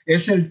cuerpo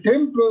es el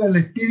templo del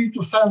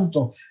Espíritu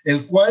Santo,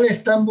 el cual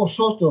está en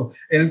vosotros,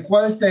 el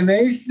cual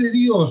tenéis de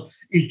Dios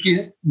y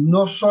que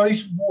no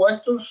sois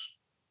vuestros?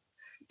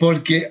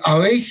 Porque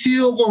habéis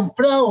sido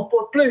comprados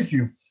por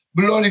precio.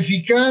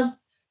 Glorificad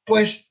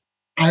pues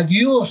a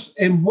Dios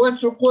en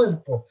vuestro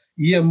cuerpo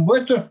y en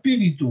vuestro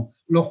espíritu,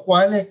 los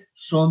cuales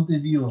son de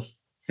Dios.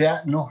 O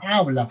sea, nos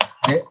habla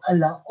de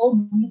la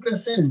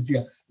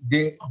omnipresencia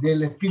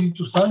del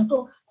Espíritu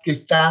Santo que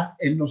está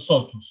en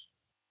nosotros.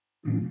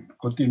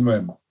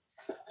 Continuemos.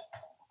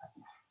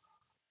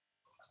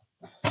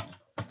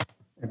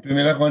 En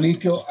 1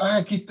 Corintios,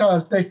 aquí estaba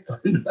el texto.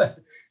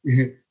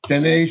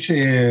 Tenéis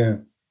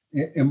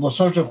en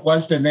vosotros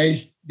cuál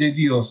tenéis de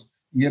Dios.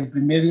 Y en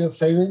 1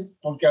 6,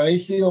 porque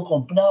habéis sido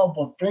comprados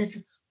por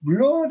precio,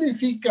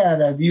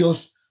 glorificar a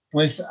Dios,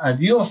 pues a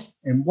Dios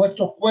en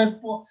vuestro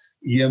cuerpo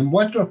y en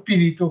vuestro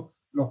espíritu,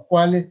 los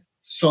cuales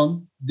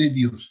son de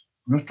Dios.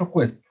 Nuestro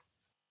cuerpo,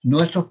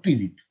 nuestro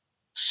espíritu,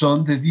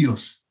 son de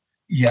Dios.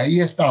 Y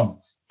ahí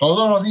estamos,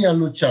 todos los días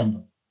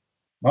luchando.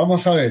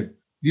 Vamos a ver,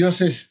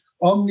 Dios es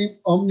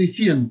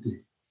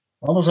omnisciente.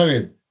 Vamos a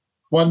ver,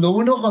 cuando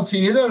uno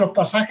considera los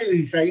pasajes de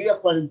Isaías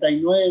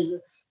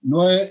 49,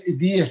 9,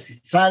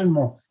 10,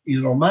 Salmos y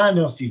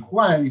Romanos y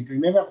Juan y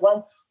 1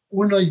 Juan,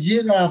 uno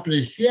llega a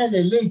apreciar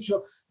el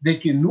hecho de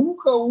que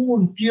nunca hubo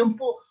un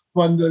tiempo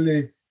cuando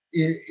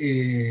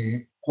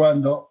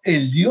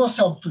el Dios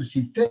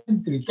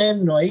autoexistente,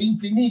 eterno e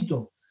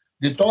infinito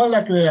de toda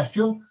la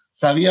creación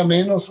sabía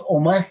menos o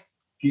más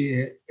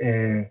que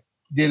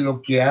de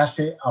lo que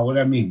hace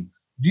ahora mismo.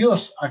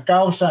 Dios, a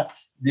causa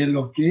de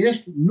lo que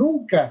es,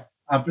 nunca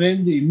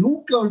aprende y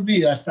nunca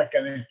olvida esta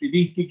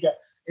característica,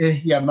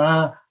 es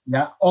llamada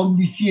la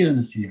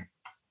omnisciencia.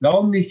 La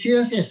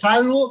omnisciencia es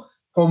algo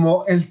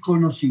como el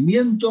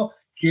conocimiento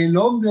que el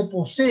hombre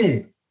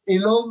posee.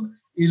 El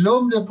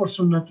hombre por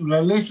su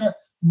naturaleza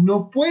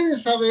no puede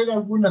saber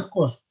algunas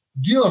cosas.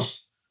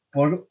 Dios,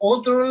 por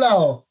otro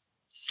lado,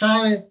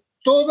 sabe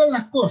todas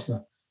las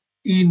cosas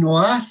y lo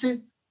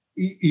hace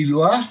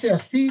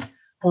así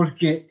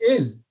porque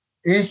Él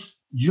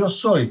es yo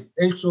soy.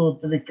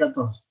 Éxodo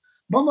 3:14.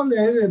 Vamos a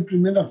leer en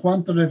 1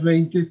 Juan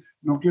 3:20.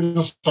 No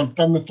quiero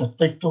saltar nuestros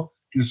textos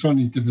que son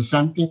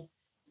interesantes.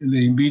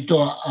 Le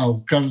invito a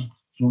buscar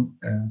su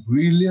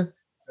Biblia,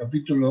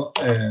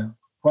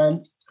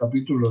 Juan,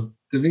 capítulo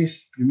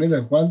 3,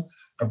 1 Juan,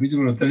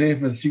 capítulo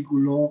 3,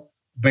 versículo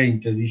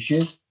 20.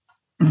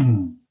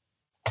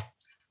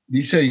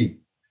 Dice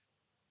ahí,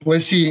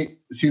 pues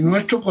si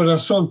nuestro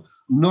corazón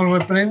no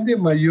reprende,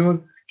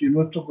 mayor que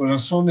nuestro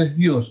corazón es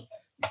Dios.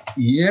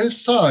 Y Él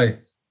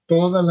sabe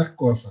todas las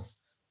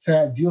cosas. O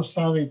sea, Dios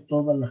sabe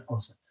todas las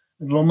cosas.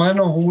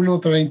 Romanos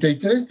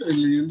 1:33, estoy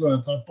leyendo de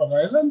atrás para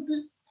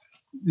adelante,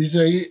 dice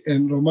ahí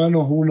en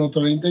Romanos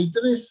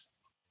 1:33,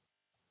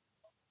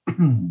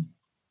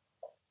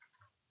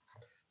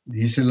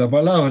 dice la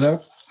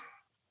palabra,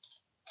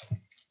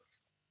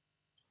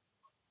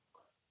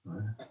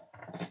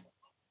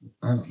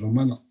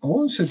 Romanos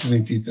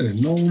 11:33,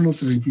 no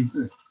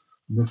 1:33,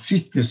 no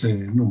existe ese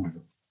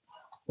número,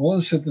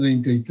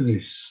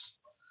 11:33.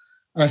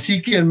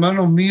 Así que,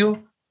 hermanos míos,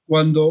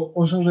 cuando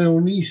os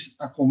reunís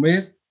a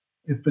comer,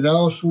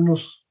 esperaos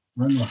unos...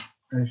 Bueno,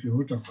 es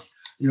otra cosa,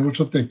 es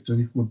otro texto,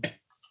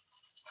 disculpe.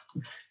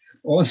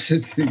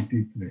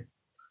 11:33.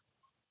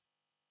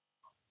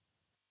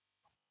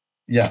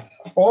 Ya.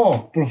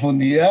 Oh,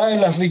 profundidad de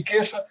las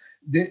riquezas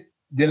de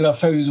la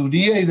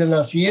sabiduría y de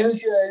la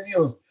ciencia de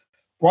Dios.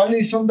 ¿Cuál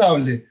es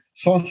insondable?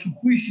 Son sus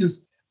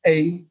juicios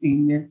e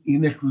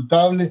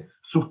inescrutables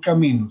sus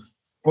caminos.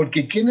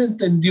 Porque ¿quién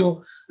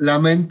entendió la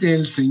mente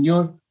del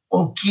Señor?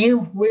 ¿O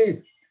quién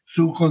fue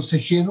su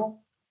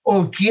consejero?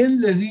 ¿O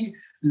quién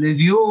le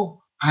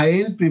dio a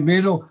él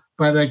primero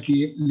para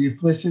que le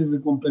fuese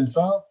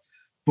recompensado?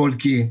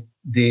 Porque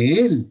de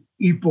él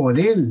y por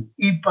él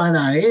y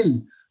para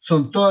él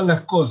son todas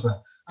las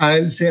cosas. A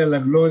él sea la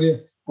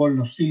gloria por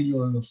los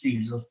siglos de los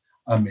siglos.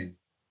 Amén.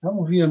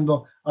 Estamos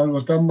viendo algo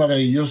tan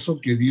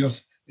maravilloso, que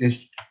Dios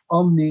es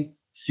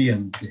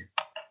omnisciente.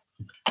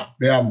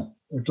 Veamos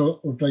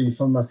otra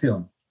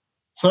información.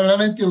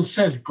 Solamente un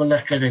ser con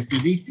las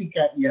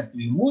características y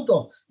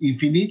atributos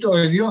infinitos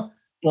de Dios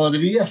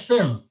podría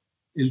ser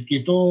el que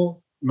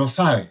todo lo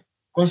sabe.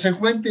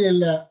 Consecuente de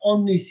la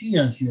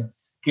omnisciencia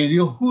que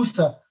Dios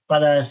usa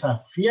para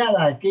desafiar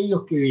a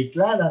aquellos que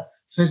declaran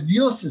ser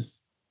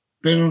dioses,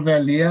 pero en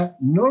realidad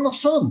no lo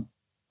son.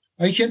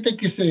 Hay gente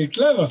que se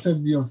declara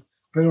ser Dios,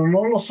 pero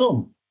no lo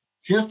son.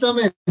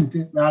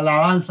 Ciertamente, la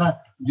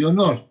alabanza de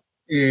honor.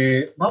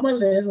 Vamos a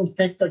leer un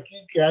texto aquí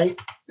que hay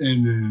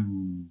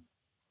en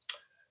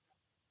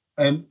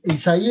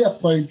Isaías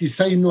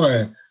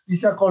 46:9.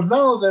 Dice: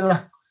 acordaos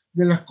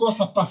de las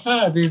cosas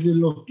pasadas desde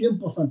los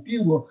tiempos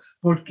antiguos,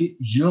 porque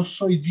yo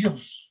soy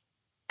Dios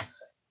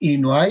y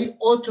no hay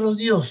otro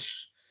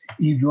Dios,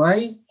 y no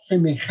hay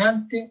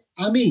semejante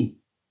a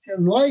mí. O sea,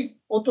 no hay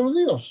otro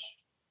Dios.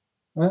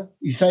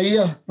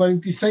 Isaías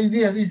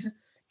 46:10 dice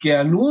que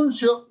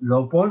anuncio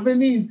lo por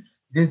venir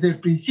desde el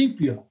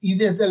principio y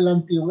desde la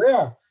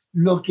antigüedad,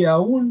 lo que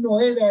aún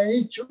no era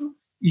hecho,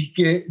 y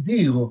que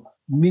digo,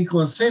 mi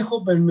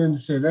consejo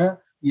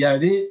permanecerá y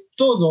haré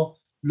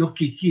todo lo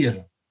que quiero.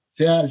 O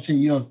sea, el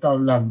Señor está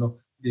hablando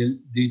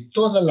de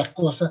todas las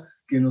cosas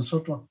que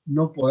nosotros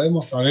no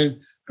podemos saber,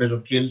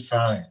 pero que Él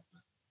sabe.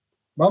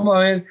 Vamos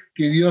a ver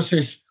que Dios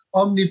es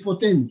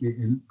omnipotente,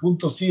 el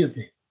punto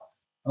 7.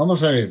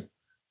 Vamos a ver.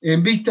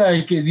 En vista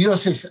de que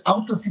Dios es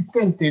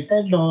autoexistente,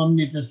 eterno,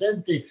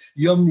 omnipresente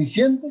y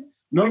omnisciente,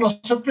 no nos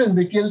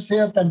sorprende que Él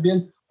sea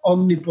también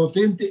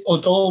omnipotente o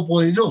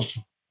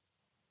todopoderoso.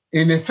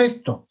 En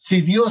efecto,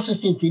 si Dios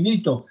es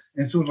infinito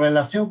en su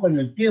relación con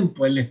el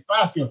tiempo, el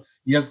espacio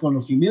y el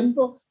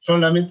conocimiento,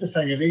 solamente se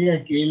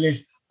agrega que Él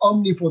es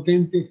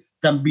omnipotente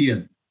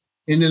también.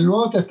 En el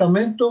Nuevo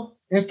Testamento,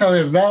 esta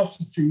verdad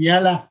se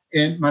señala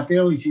en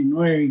Mateo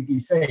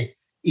 19:26.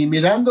 Y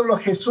mirándolo a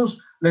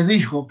Jesús, les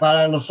dijo: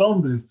 para los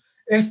hombres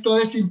esto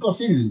es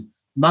imposible,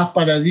 mas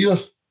para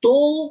Dios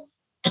todo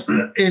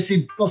es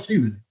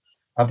imposible.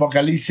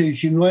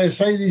 Apocalipsis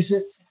 19:6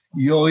 dice: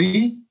 y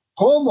oí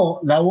como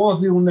la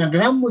voz de una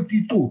gran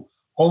multitud,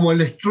 como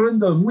el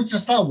estruendo de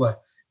muchas aguas,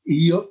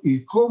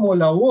 y como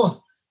la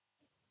voz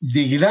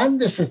de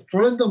grandes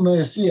estruendos me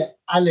decía: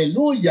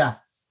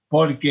 aleluya,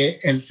 porque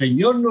el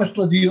Señor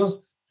nuestro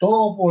Dios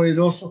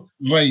todopoderoso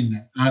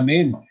reina.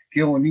 Amén.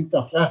 Qué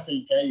bonita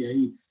frase que hay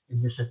ahí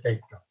en ese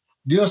texto.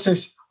 Dios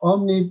es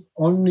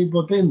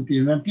omnipotente.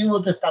 En el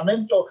Antiguo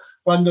Testamento,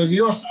 cuando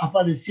Dios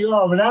apareció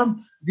a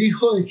Abraham,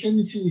 dijo en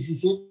Génesis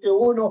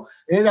 17:1,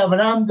 era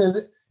Abraham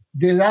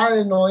de edad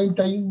de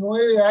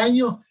 99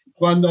 años,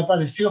 cuando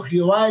apareció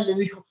Jehová y le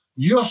dijo: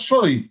 yo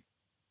soy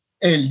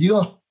el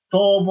Dios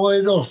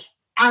todopoderoso,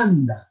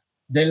 anda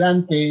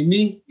delante de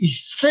mí y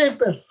sé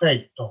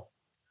perfecto.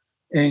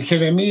 En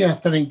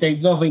Jeremías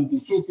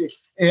 32:27,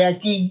 he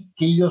aquí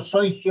que yo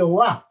soy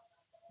Jehová,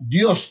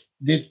 Dios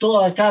de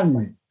toda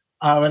carne.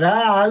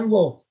 ¿Habrá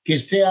algo que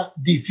sea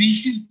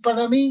difícil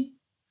para mí?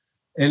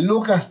 En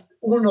Lucas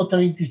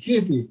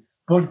 1:37,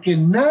 porque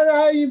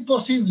nada hay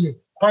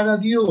imposible para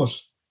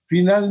Dios.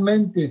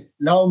 Finalmente,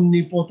 la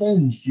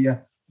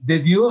omnipotencia de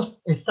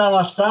Dios está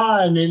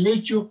basada en el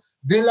hecho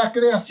de la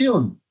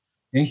creación.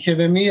 En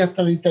Jeremías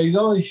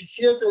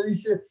 32:17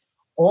 dice: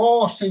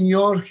 oh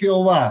Señor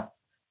Jehová,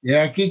 he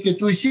aquí que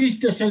tú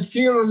hiciste el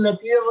cielo y la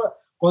tierra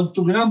con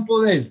tu gran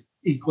poder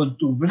y con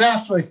tu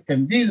brazo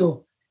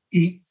extendido,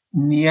 y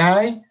ni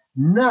hay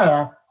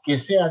nada que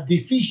sea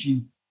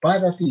difícil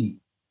para ti.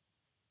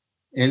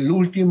 El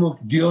último,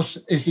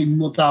 Dios es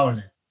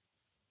inmutable.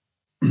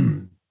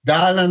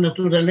 Dada la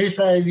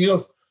naturaleza de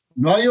Dios,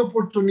 no hay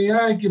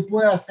oportunidad de que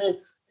pueda ser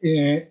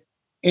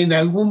en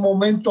algún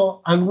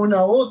momento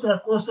alguna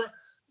otra cosa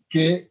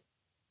que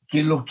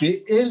lo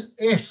que Él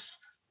es.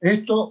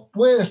 Esto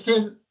puede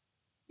ser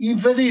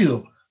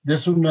inferido de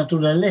su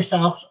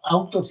naturaleza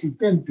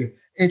autoexistente,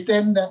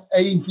 eterna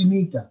e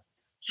infinita.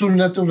 Su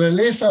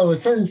naturaleza o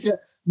esencia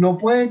no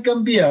puede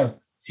cambiar,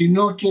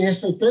 sino que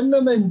es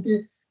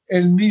eternamente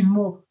el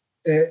mismo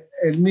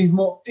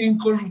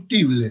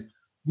incorruptible.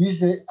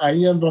 Dice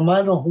ahí en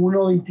Romanos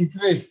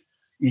 1:23,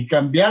 y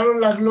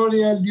cambiaron la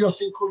gloria del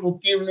Dios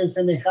incorruptible en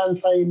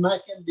semejanza e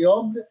imagen de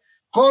hombre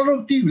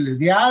corruptible,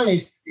 de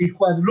aves y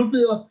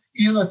cuadrúpedos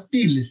y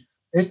reptiles.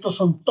 Estos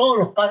son todos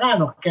los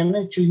paganos que han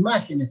hecho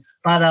imágenes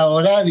para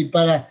adorar y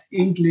para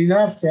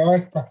inclinarse a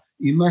estas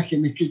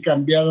imágenes que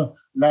cambiaron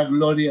la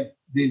gloria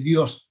de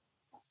Dios.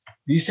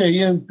 Dice ahí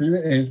en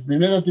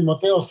 1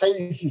 Timoteo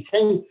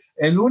 6:16,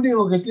 el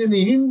único que tiene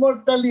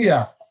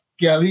inmortalidad,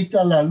 que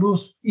habita la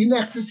luz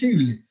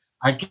inaccesible,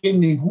 a quien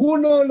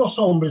ninguno de los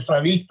hombres ha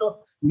visto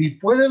ni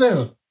puede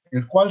ver,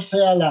 el cual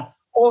sea la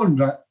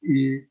honra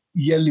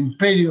y el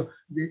imperio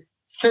de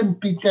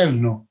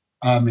sempiterno.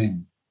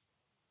 Amén.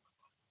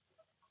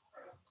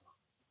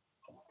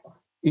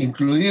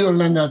 Incluido en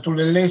la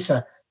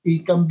naturaleza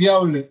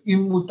incambiable,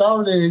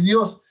 inmutable de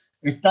Dios,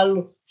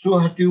 están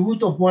sus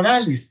atributos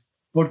morales,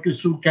 porque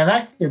su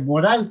carácter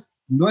moral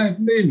no es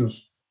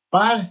menos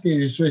parte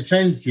de su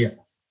esencia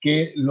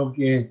que lo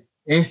que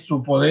es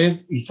su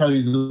poder y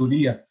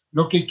sabiduría.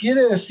 Lo que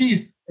quiere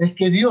decir es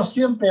que Dios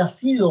siempre ha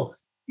sido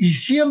y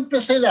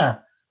siempre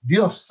será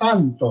Dios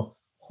santo,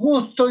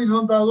 justo y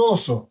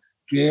bondadoso,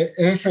 que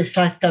es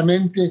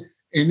exactamente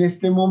en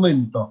este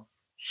momento.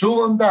 Su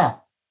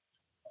bondad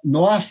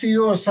no ha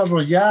sido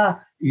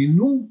desarrollada y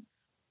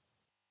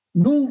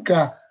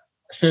nunca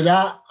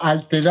será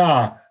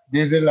alterada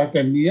desde la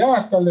eternidad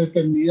hasta la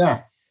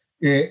eternidad.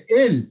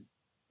 Él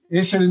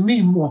es el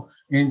mismo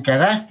en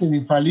carácter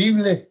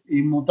infalible e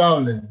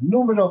inmutable.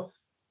 Número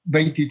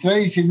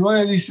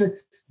 23:19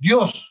 dice,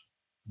 Dios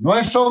no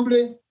es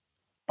hombre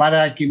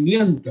para que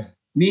mienta,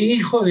 ni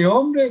hijo de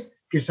hombre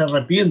que se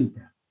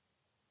arrepienta.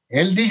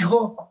 Él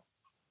dijo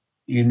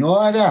y no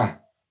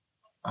hará,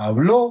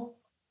 habló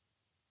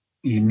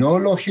y no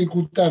lo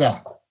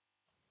ejecutará.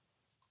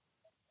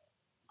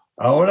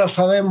 Ahora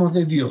sabemos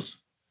de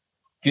Dios,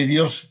 que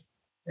Dios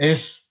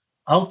es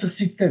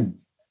autoexistente,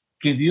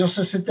 que Dios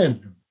es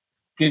eterno,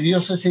 que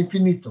Dios es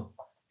infinito,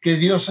 que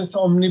Dios es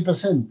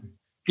omnipresente,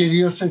 que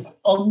Dios es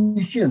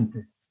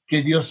omnisciente,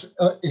 que Dios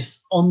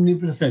es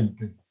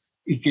omnipresente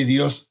y que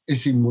Dios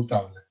es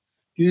inmutable.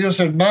 Queridos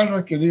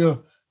hermanos,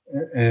 queridos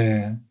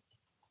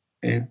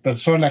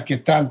personas que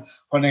están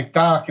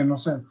conectadas, que no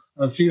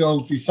han sido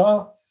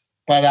bautizadas,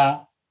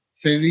 para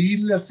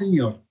servirle al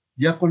Señor,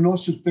 ya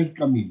conoce usted el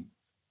camino,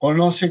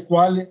 conoce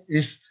cuál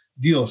es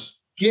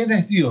Dios, quién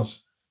es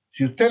Dios.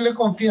 Si usted le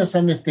confiesa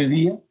en este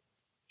día,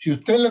 si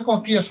usted le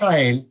confiesa a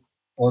Él,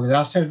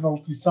 podrá ser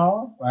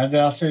bautizado,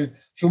 podrá ser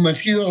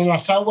sumergido en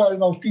las aguas del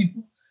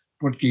bautismo,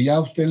 porque ya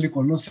usted le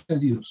conoce a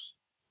Dios.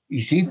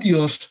 Y sin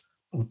Dios,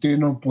 usted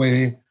no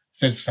puede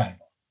ser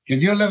salvo. Que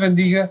Dios le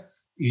bendiga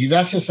y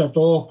gracias a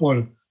todos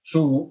por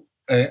su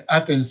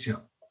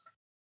atención.